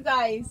love you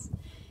guys.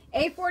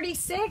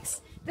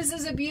 A46. This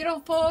is a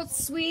beautiful,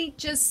 sweet,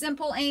 just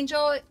simple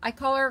angel. I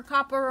call her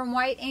copper and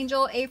white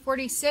angel.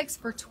 A46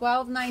 for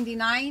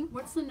 $12.99.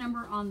 What's the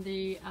number on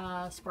the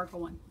sparkle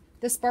one?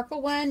 The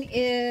sparkle one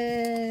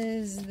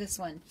is this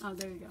one. Oh,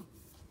 there you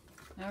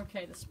go.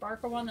 Okay, the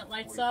sparkle one that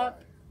lights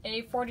up,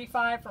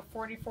 A45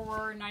 for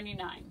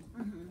 $44.99.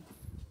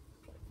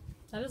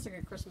 That is a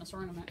good Christmas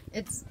ornament.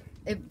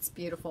 It's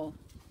beautiful.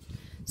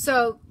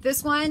 So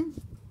this one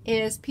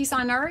is Peace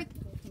on Earth.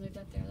 Leave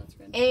that there. That's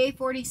good.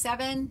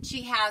 A47.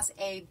 She has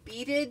a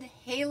beaded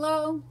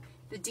halo.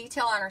 The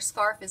detail on her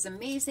scarf is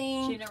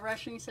amazing. Gina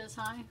Rushing says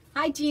hi.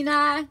 Hi,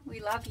 Gina.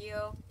 We love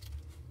you.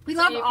 We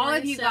love all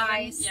of you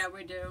guys. Yeah,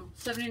 we do.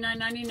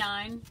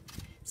 $79.99.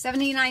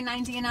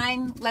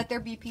 $79.99. Let there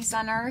be peace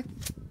on earth.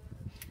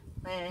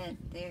 Let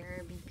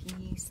there be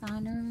peace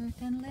on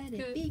earth and let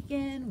it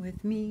begin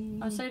with me.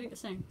 Oh, sing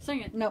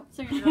it. Nope.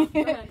 Sing it, girl.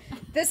 Go ahead.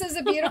 This is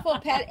a beautiful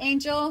pet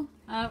angel.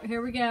 Oh,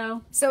 here we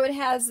go. So it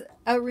has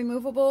a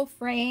removable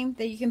frame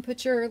that you can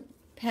put your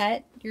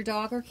pet, your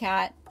dog or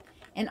cat.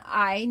 And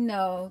I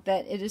know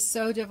that it is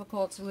so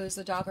difficult to lose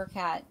a dog or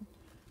cat.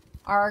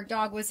 Our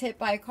dog was hit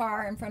by a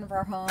car in front of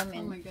our home, and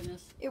Oh my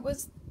goodness. it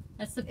was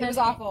That's the it was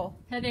awful.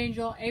 Pet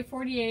Angel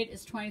A48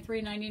 is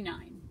 $23.99.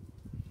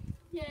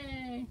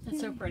 Yay!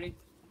 That's so pretty.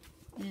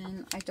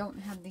 And I don't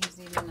have these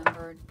even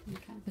numbered.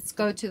 Okay. Let's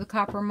go to the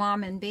Copper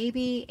Mom and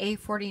Baby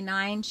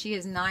A49. She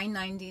is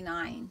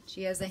 $9.99.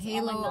 She has a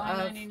halo of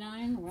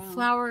 $9.99. Wow.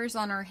 flowers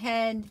on her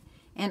head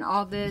and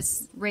all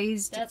this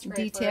raised That's great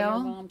for your detail.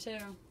 mom too.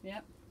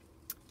 Yep.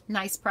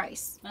 Nice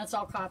price. That's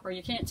all copper.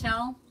 You can't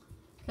tell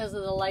because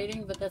of the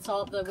lighting, but that's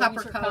all the Copper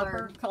wings are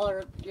copper.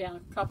 colored. Yeah,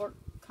 copper.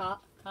 Copper.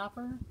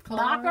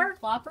 Clopper?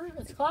 Clopper.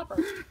 It's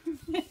clopper.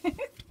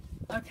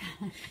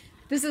 Okay.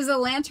 This is a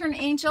lantern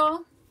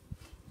angel.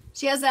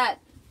 She has that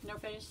No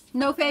face.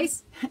 no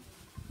face,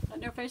 That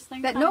no face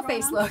thing. that kinda no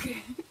going face on? look.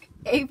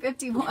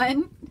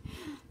 A51.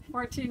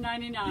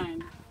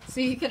 $14.99.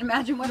 So you can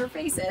imagine what her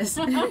face is.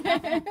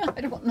 I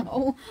don't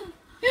know.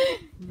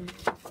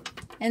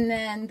 And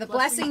then the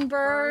blessing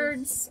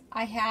birds,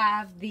 I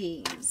have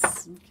these.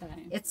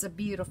 Okay. It's a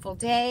beautiful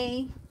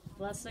day.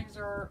 Blessings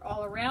are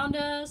all around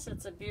us.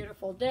 It's a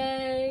beautiful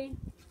day.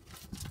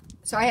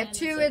 So I have And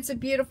two, it's it's a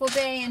beautiful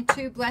day, and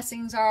two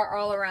blessings are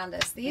all around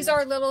us. These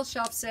are little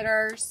shelf Is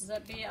sitters.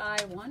 that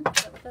BI1?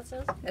 Is that what that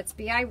says? That's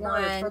Bird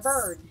BI1. for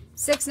bird.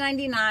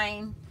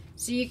 $6.99.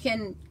 So you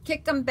can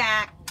kick them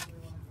back,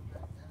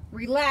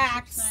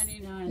 relax. $6.99.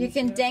 You That's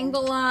can beautiful.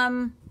 dangle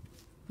them.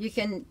 You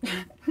can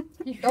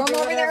You throw can them do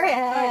over their whatever.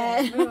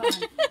 head. Okay, move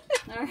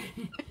on. All right.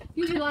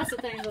 You do lots of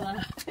things with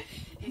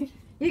them.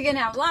 You can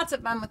have lots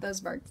of fun with those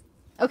birds.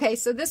 Okay,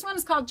 so this one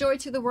is called Joy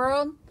to the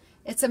World.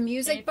 It's a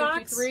music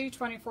box. A53,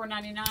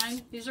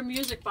 $24.99. These are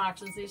music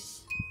boxes.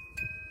 These,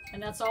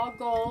 and that's all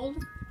gold.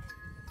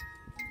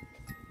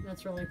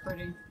 That's really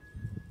pretty.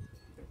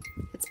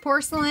 It's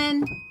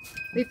porcelain.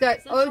 We've got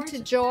Is that Ode Joy to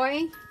to-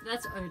 Joy.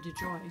 That's Ode to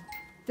Joy.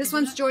 This Isn't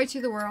one's it? Joy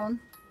to the World.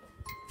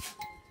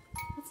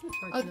 That's not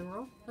Joy Oh. to the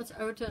World. That's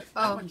Ode to.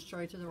 Oh. That one's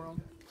Joy to the World.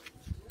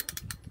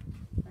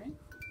 Right?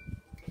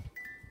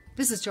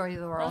 This is Joy to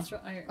the World. That's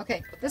right.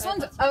 Okay, this Oh,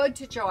 one's that's- Ode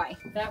to Joy.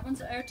 That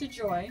one's Ode to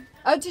Joy.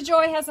 Ode to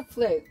Joy has a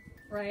flute.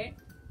 Right?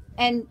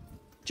 And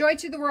Joy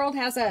to the World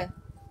has a,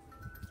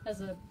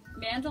 Has a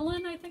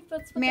mandolin, I think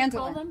that's what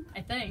Mandolin. they call them.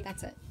 I think.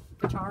 that's it.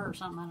 Guitar or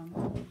something, I don't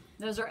know.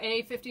 Those are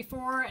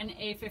A54 and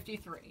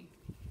A53.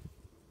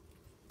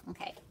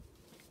 Okay.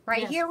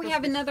 Right Yes, here we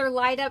have Christmas. another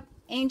light up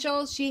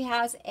angel. She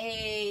has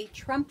a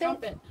trumpet,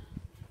 Trumpet.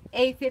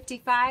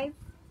 A55.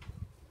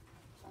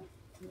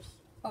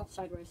 Oh,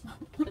 sideways.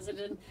 Because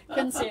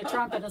couldn't see a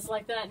trumpet. It's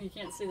like that, and you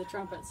can't see the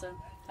trumpet. So,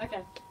 okay.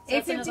 So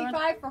that's another one.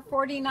 A55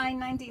 for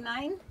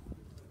 $49.99.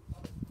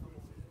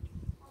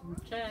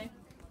 Okay.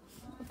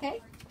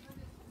 Okay.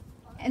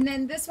 And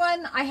then this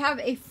one, I have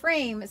a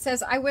frame. It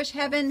says, I wish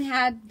heaven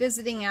had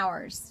visiting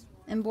hours.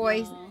 And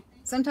boy, Aw,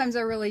 sometimes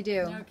I really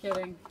do. no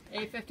kidding.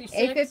 A56.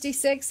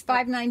 A56,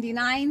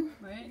 $5.99.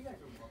 Right.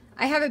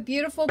 I have a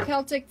beautiful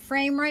Celtic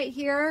frame right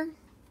here.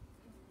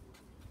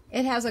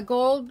 It has a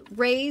gold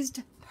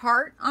raised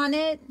heart on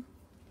it.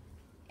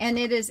 And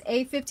it is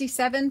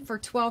A57 for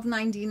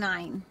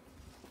 $12.99.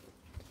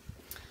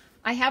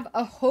 I have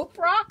a Hope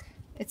rock.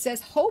 It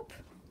says Hope.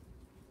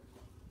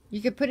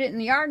 You could put it in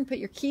the yard and put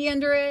your key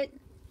under it.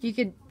 You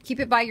could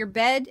keep it by your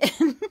bed.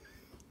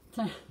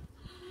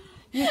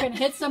 You can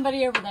hit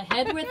somebody over the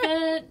head with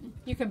it.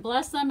 You can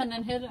bless them and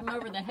then hit them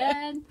over the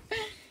head.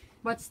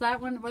 What's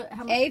that one?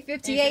 How much?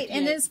 A58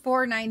 and it's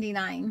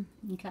 $4.99.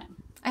 Okay.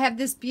 I have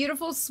this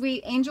beautiful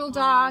sweet angel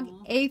dog,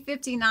 Aw.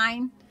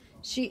 A59.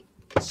 He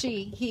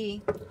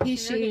Here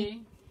is Here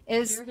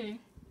he.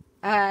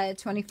 $24.99.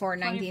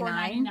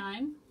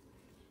 $24.99.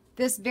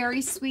 This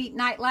very sweet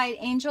nightlight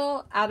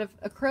angel out of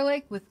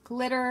acrylic with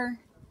glitter,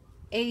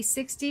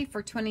 A60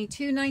 for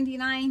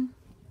 $22.99.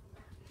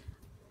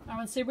 Oh,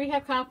 and see, we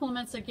have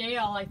compliments of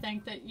Gail. I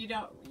think that you're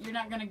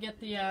not going to get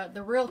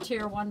the real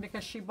tier one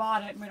because she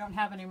bought it and we don't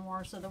have any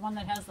more. So the one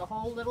that has the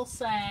whole little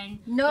saying.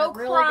 No that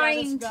really got us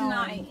crying going.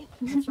 tonight.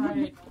 That's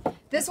right.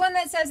 This one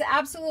that says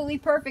absolutely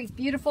perfect,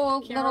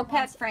 beautiful Kara little pet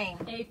wants frame.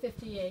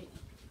 A58.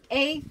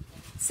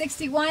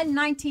 A61,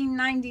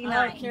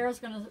 1999. Oh, Kara's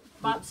going to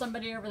bop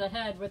somebody over the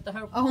head with the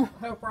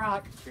Hope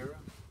Rock.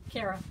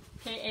 Kara.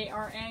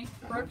 Kara.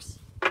 Brooks.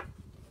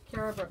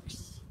 Kara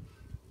Brooks.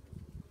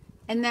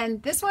 And then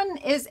this one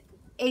is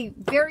a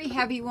very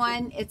heavy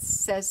one. It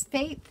says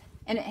Faith,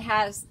 and it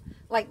has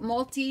like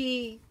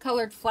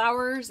multicolored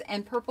flowers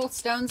and purple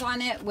stones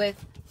on it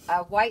with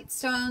white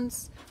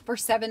stones for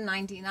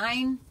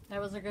 $7.99. That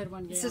was a good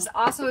one, Gail. This is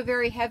also a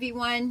very heavy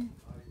one.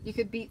 You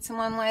could beat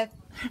someone with.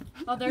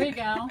 Oh, there you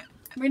go.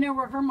 We know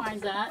where her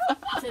mind's at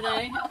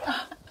today.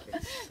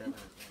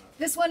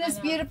 This one is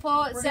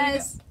beautiful. It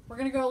says... We're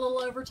going to go a little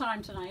over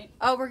time tonight.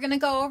 Oh, we're going to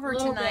go over A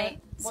little tonight.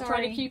 bit. We'll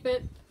try to keep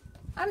it.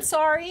 I'm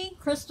sorry.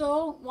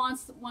 Crystal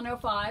wants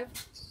 105.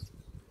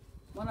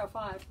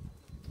 105.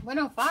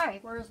 105.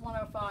 Where's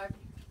 105?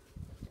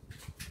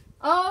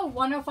 Oh,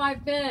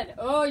 105 bid.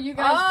 Oh, you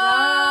guys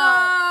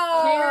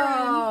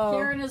Oh. go.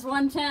 Karen is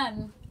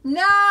 110.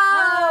 No.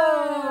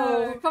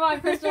 Oh, come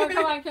on, Crystal.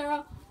 Come on,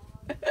 Carol.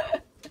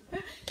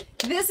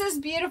 This is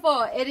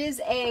beautiful. It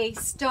is a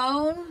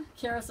stone.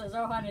 Kara says,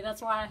 oh, honey,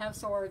 that's why I have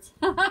swords.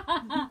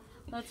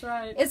 That's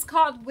right. It's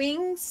called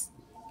Wings.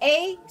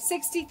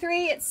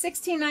 A63. It's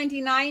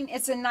 $16.99.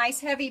 It's a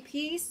nice heavy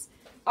piece.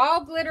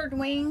 All glittered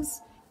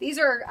wings. These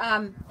are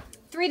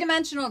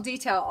three-dimensional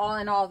detail all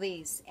in all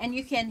these. And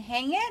you can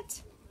hang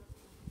it.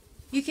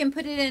 You can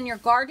put it in your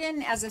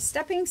garden as a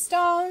stepping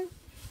stone.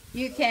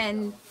 You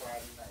can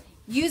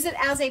use it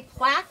as a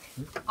plaque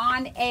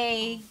on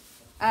a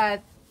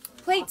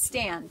plate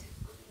stand.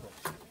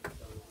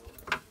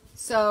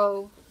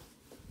 So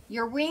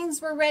your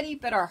wings were ready,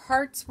 but our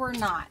hearts were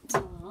not.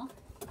 Aww.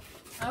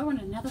 Oh,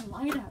 and another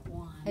light up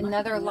one.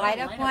 Another light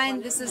up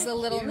one. This is a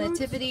little cute?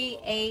 nativity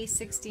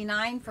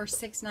A69 for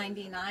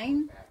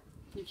 $6.99.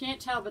 You can't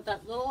tell, but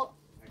that little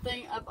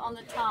thing up on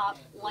the top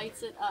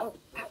lights it up.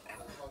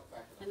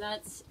 And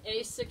that's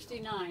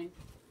A69. Do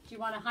you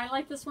want to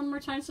highlight this one more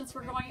time since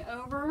we're going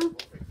over?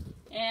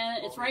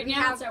 And it's right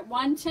now, it's at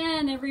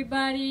 110,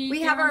 everybody.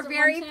 We have our Karen's at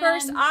very 110.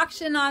 first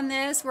auction on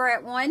this. We're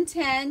at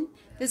 110.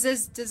 This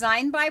is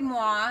designed by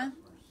moi.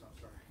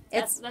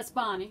 That's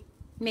Bonnie.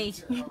 Me.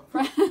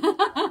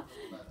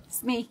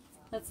 It's me.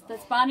 That's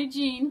Bonnie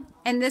Jean.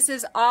 And this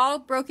is all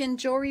broken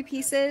jewelry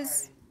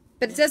pieces.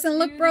 But it doesn't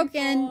look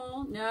broken.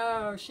 Beautiful.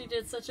 No, she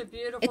did such a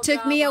beautiful It took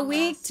job me a on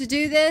week this. to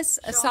do this,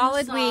 a Show 'em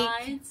solid the week.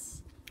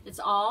 sides. It's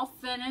all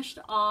finished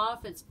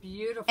off. It's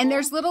beautiful. And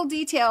there's little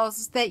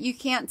details that you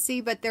can't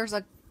see, but there's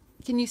a,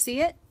 can you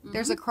see it?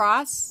 There's a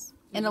cross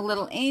and a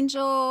little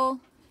angel.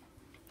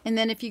 And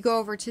then if you go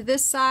over to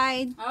this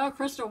side, Oh,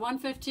 Crystal,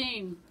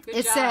 115. Good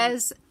it job.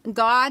 says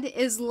God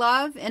is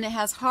love, and it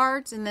has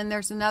hearts, and then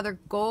there's another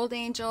gold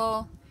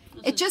angel.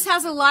 It just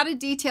has a lot of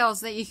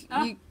details that you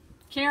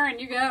Karen,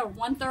 you go.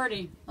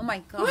 130. oh my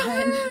God.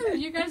 Woo!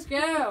 You guys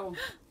go.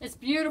 It's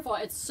beautiful.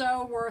 It's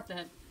so worth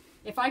it.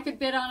 If I could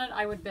bid on it,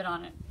 I would bid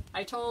on it.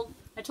 I told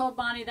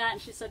Bonnie that,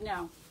 and she said,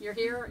 no, you're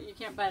here, you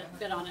can't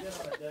bid on it.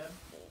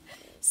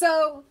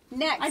 So I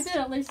next, did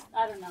at least,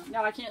 I don't know.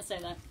 No, I can't say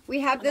that. we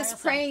have I'm this not gonna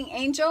say. praying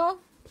angel,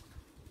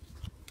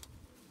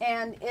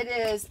 and it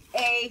is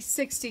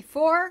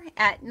A64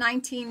 at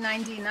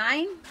 $19.99.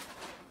 Thank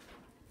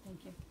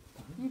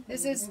you.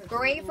 This is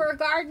great for a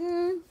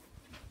garden.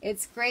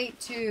 It's great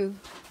to,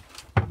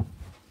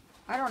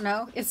 I don't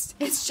know, it's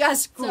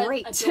just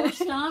great. It's a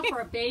doorstop for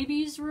a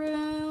baby's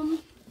room.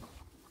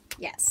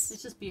 Yes.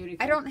 It's just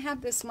beautiful. I don't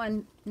have this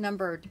one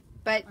numbered,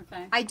 but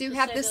Okay. I do Just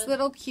have say this the-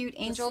 little cute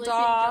The angel sleeping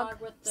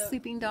dog, with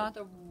sleeping dog,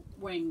 with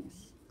the wings.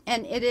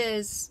 and it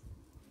is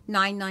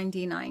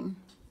 $9.99.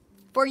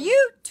 For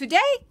you today,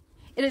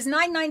 it is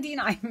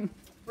 $9.99.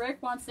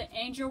 Rick wants the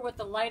angel with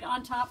the light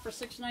on top for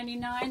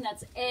 $6.99.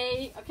 That's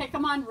A. Okay,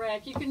 come on,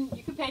 Rick. You can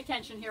pay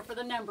attention here for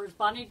the numbers.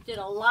 Bonnie did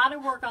a lot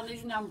of work on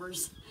these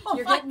numbers. Oh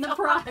You're my getting the gosh.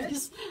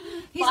 prize.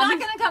 He's not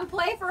going to come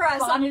play for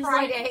us on Bonnie's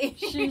Friday.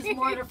 Like, she's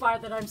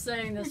mortified that I'm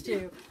saying this to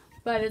you,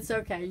 but it's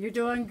okay. You're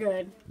doing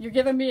good. You're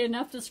giving me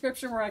enough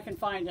description where I can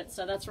find it,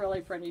 so that's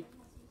really pretty.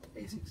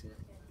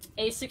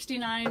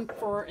 A69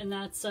 for, and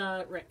that's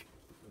Rick.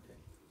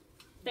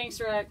 Thanks,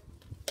 Rick.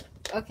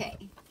 Okay.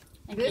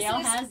 And This Gail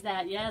is- has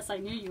that. Yes, I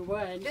knew you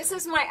would. This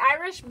is my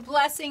Irish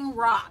Blessing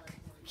Rock.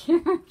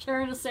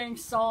 Karen is saying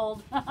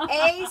sold.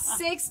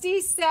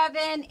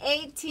 A67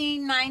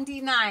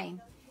 $18.99.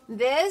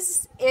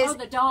 This is Oh,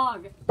 the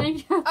dog.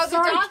 Thank you. Oh, the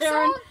Sorry, dog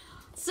Karen. sold?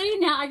 See,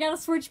 now I got to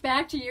switch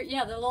back to your,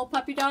 the little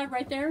puppy dog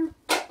right there.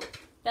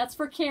 That's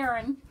for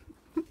Karen.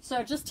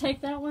 So just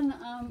take that one,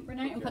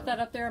 Renee, and put that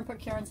up there and put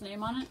Karen's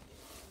name on it.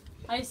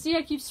 I see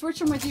I keep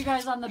switching with you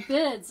guys on the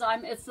bids.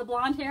 It's the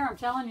blonde hair. I'm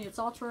telling you, it's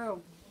all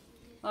true.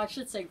 Well, I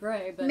should say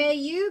gray, but May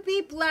you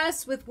be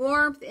blessed with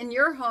warmth in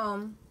your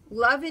home,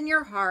 love in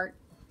your heart,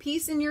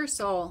 peace in your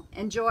soul,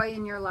 and joy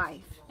in your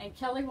life. And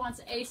Kelly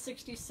wants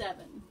A67.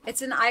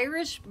 It's an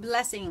Irish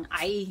blessing.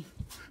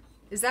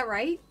 Is that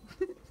right?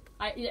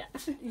 Yeah,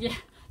 yeah.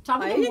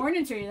 Top of the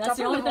morning to you. That's Top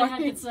the of only the thing I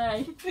morning. could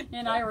say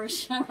in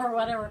Irish or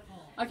whatever.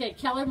 Okay,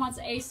 Kelly wants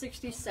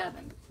A67.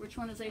 Which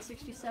one is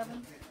A67?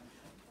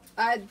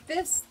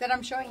 This that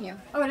I'm showing you.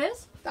 Oh, it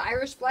is? The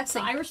Irish The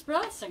blessing. Irish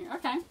blessing.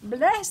 Okay.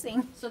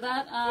 Blessing. So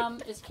that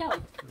is Kelly.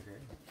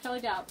 Kelly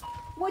Dowd.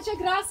 Muchas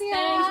gracias.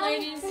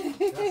 Thanks,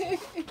 ladies.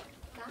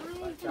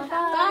 Bye.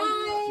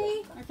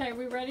 Bye. Okay,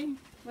 we ready?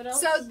 What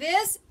else? So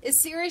this is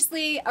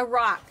seriously a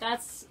rock.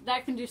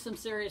 That can do some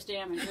serious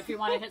damage if you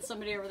want to hit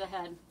somebody over the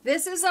head.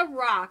 This is a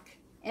rock,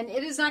 and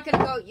it is not going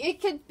to go.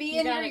 It could be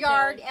in got your it,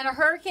 yard, Kelly. and a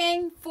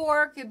hurricane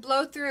 4 could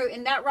blow through,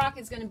 and that rock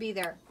is going to be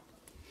there.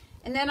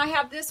 And then I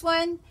have this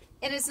one,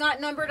 and it's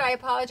not numbered. I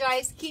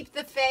apologize. Keep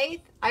the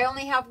faith. I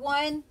only have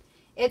one.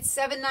 It's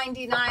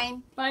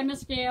 $7.99, Bye,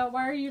 Miss Gail.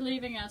 Why are you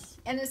leaving us?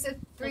 and it's a It's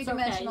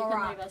three-dimensional okay. You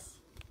can rock. leave us.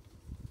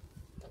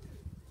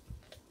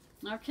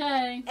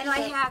 Okay. And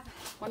I so- have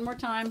One more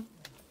time.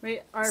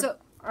 So-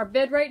 Our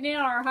bid right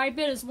now, our high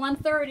bid is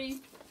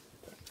 $130.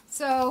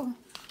 so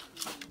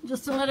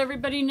Just to let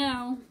everybody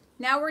know,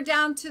 now we're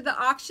down to the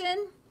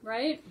auction,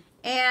 right?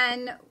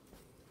 and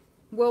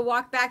we'll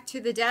walk back to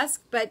the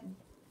desk. But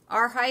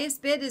our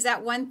highest bid is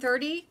at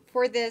 $130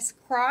 for this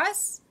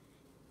cross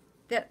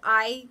that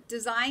I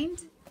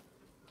designed.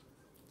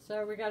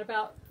 So we got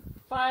about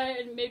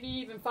 5, maybe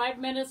even 5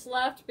 minutes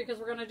left because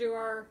we're going to do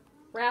our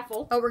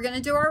raffle. Oh, we're gonna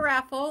do our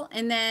raffle,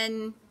 and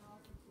then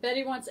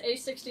Betty wants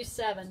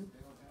A67.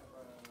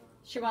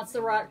 She wants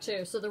the rock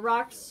too. So the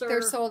rocks are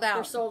They're sold out.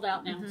 They're sold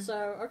out now.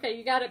 So okay,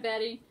 you got it,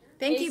 Betty.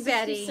 Thank you,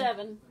 Betty.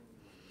 A67.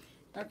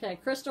 Okay,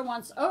 Crystal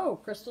wants.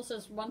 Crystal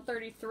says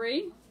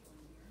 133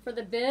 for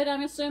the bid.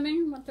 I'm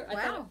assuming.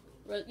 Wow.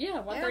 Yeah,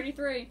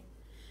 133.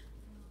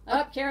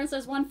 Up, Karen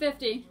says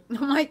 150.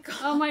 oh my god.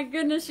 Oh my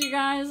goodness, you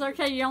guys.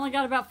 Okay, you only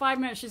got about 5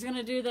 minutes. She's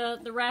gonna do the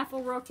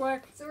raffle real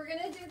quick. So we're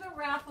gonna do the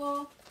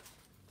raffle.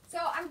 So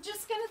I'm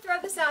just gonna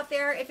throw this out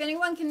there. If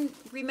anyone can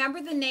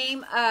remember the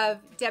name of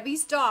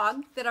Debbie's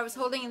dog that I was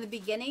holding in the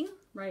beginning,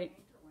 Right.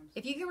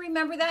 if you can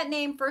remember that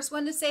name, first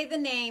one to say the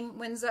name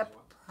wins a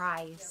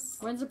prize.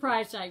 Wins the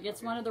prize tag.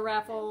 Gets one of the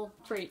raffle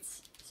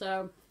treats.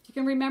 So you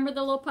can remember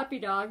the little puppy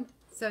dog.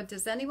 So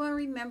does anyone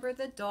remember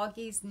the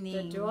doggie's The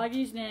name?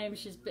 doggy's name.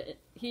 She's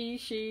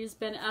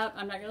been up.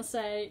 I'm not gonna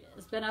say.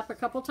 It's been up a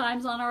couple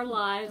times on our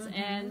lives,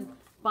 and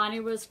Bonnie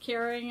was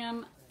carrying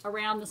him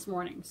around this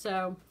morning.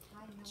 So,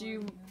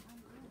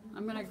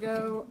 I'm gonna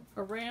go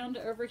around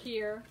over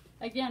here.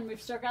 Again,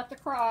 we've still got the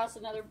cross.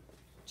 Another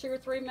 2 or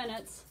 3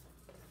 minutes.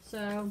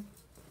 So,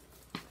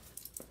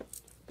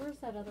 where's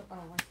that other? Oh,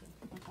 I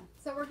see. Okay.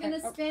 So we're gonna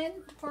Okay. Oh. spin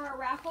for our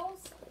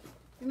raffles.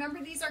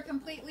 Remember, these are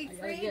completely gotta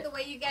free. get- The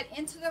way you get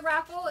into the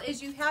raffle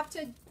is you have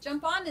to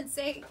jump on and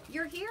say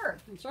you're here.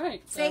 That's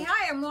right. Say So-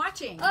 hi, I'm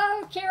watching.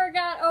 Oh, Kara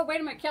got. Oh,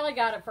 wait a minute. Kelly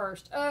got it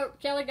first. Oh,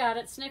 Kelly got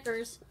it.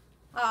 Snickers.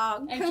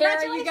 And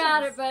Kara, you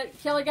got it, but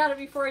Kelly got it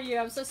before you.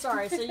 I'm so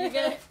sorry. So you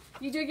get,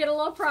 you do get a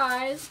little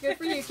prize. Good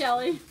for you,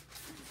 Kelly.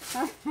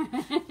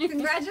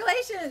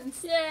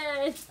 Congratulations.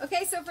 Yay!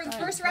 Okay, so for the All right.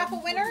 first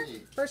raffle winner,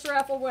 First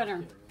raffle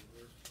winner.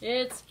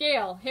 It's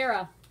Gail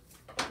Hera.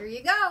 here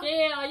you go.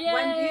 Gail, yay!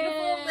 One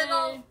beautiful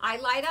little I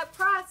light up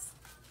cross.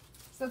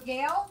 So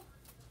Gail,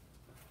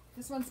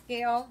 this one's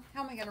Gail.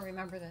 How am I going to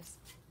remember this?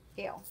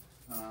 Gail.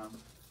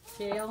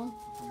 Gail.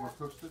 One more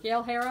Post-it?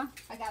 Gail Hera.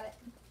 I got it.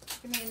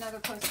 Give me another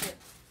post-it.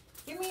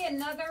 Give me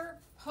another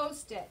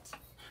post-it.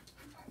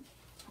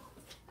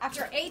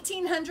 After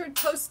 1,800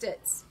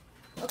 post-its.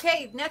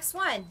 Okay, next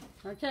one.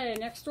 Okay,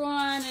 next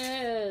one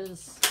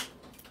is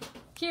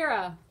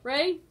Kira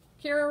Ray.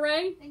 Kira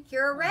Ray.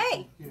 Kira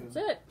Ray. That's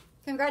it.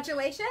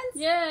 Congratulations.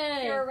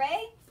 Yay! Kira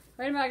Ray.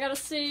 Wait a minute, I gotta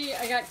see.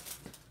 I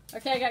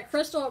got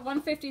Crystal at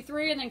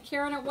 153 and then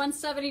Karen at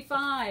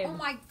 175. Oh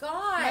my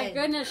God. My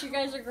goodness, you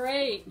guys are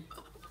great.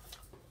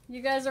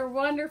 You guys are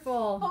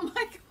wonderful. Oh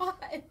my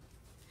God.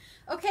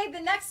 Okay, the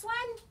next one.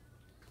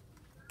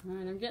 All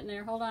right, I'm getting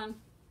there. Hold on.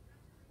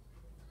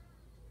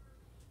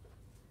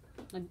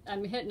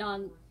 I'm hitting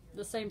on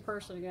the same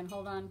person again.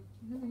 Hold on.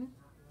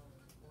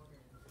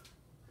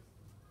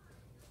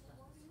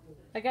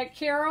 I got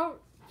Carol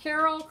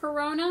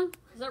Corona.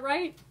 Is that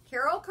right?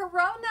 Carol Is that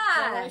what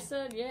I Corona.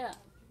 said? Yeah.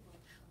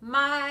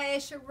 My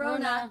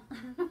Sharona.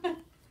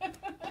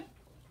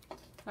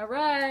 All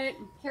right.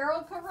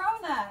 Carol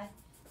Corona.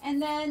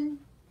 And then,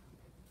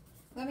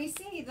 let me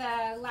see,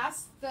 the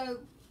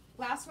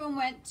last one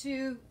went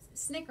to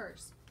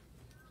Snickers.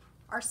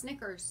 Our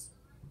Snickers,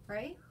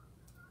 right?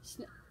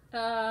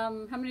 How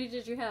many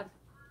did you have?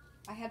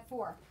 I had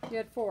 4. You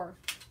had 4.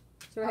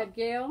 So I had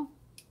Gail.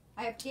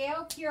 I have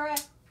Gail,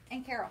 Kira,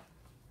 and Carol.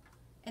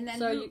 And then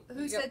So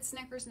who you said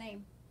Snickers'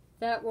 name?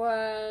 That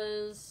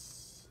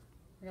was.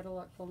 I gotta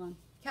look. Hold on.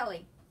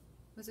 Kelly.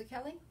 Was it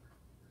Kelly?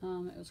 It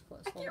was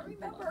close. I Hold can't on,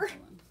 remember. Hold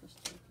on.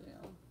 Crystal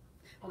Gail.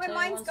 I'll My tell you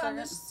mind's one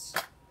gone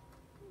second.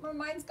 my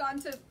mind's gone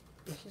to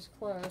She's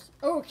close.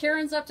 Oh,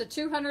 Karen's up to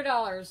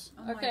 $200.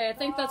 Oh my Okay, I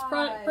think that's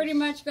gosh. pretty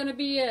much going to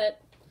be it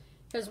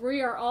because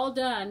we are all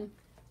done.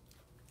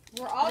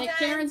 We're all I think done.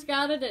 Karen's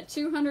got it at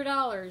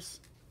 $200.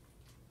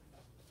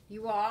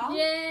 You all?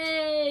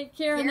 Yay,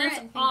 Karen, that's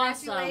Karen,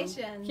 awesome.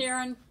 congratulations.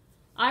 Karen,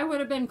 I would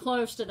have been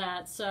close to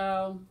that,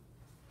 so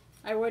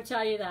I would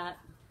tell you that.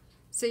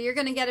 So you're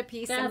going to get a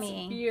piece That's of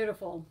me.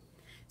 beautiful.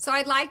 So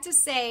I'd like to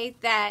say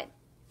that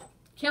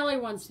Kelly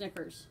won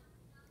Snickers.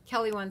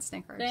 Kelly won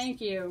Snickers.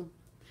 Thank you.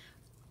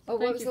 Oh,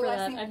 what Thank was you the for last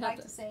that. thing I'd I'd have like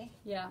to- to say?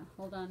 Yeah,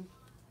 hold on.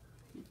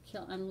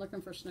 I'm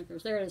looking for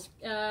Snickers. There it is.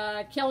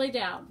 Kelly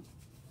Dowd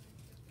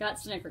got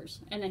Snickers.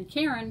 And then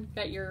Karen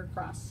got your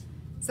cross.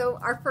 So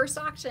our first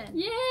auction.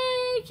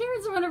 Yay!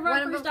 Karen's one of our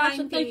One of a first kind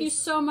auction. Thank you piece.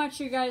 so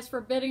much, you guys,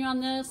 for bidding on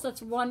this.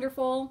 That's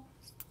wonderful.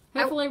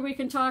 Hopefully we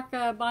can talk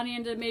Bonnie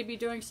into maybe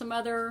doing some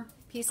other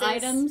Pieces.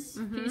 items,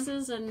 Mhm.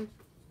 pieces, and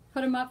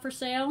put them up for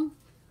sale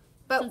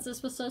But since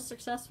this was so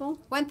successful.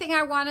 one thing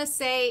I want to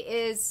say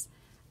is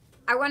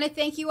I want to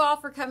thank you all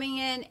for coming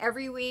in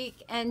every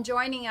week and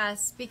joining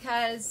us,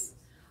 because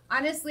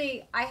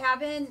honestly, I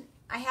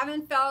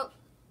haven't felt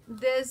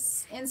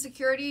this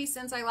insecurity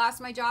since I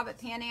lost my job at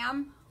Pan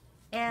Am,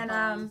 and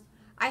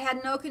I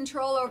had no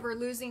control over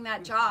losing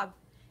that job.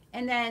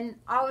 And then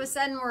all of a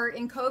sudden we're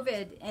in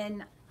COVID,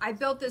 and I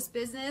built this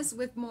business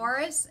with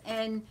Morris,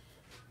 and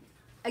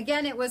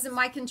again, it wasn't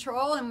my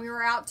control, and we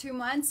were out 2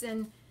 months,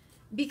 and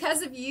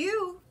because of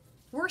you,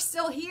 we're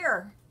still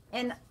here,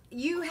 and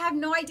you have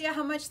no idea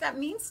how much that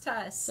means to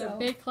us. So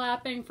big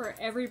clapping for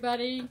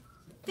everybody.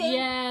 Thank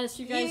Yes,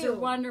 you guys you are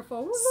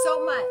wonderful.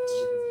 so much.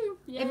 Woo!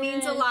 It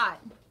means a Yay. lot.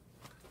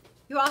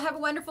 You all have a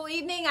wonderful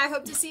evening. I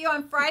hope to see you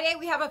on Friday.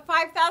 We have a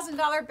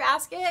 $5,000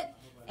 basket,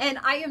 and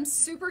I am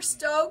super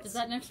stoked. Is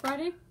that next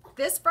Friday?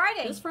 This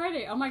Friday, This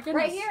Friday. Oh my goodness.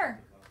 right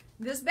here.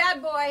 This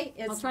bad boy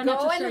I'll is try not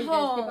to show going you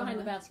guys. Get behind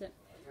the home. basket.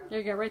 There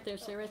you go, right there.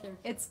 Stay right there.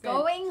 It's Good.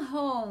 going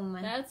home,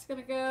 That's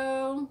gonna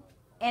go.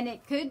 and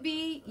it could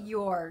be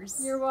yours.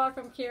 You're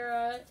welcome,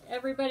 Kira.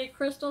 Everybody,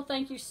 Crystal,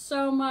 thank you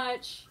so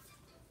much.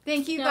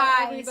 Thank you, Yeah,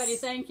 guys. everybody,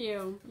 thank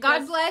you. You God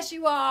guys- bless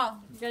you all.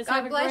 You guys God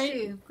have a bless great,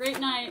 you. great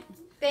night.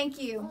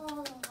 Thank you.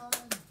 Oh.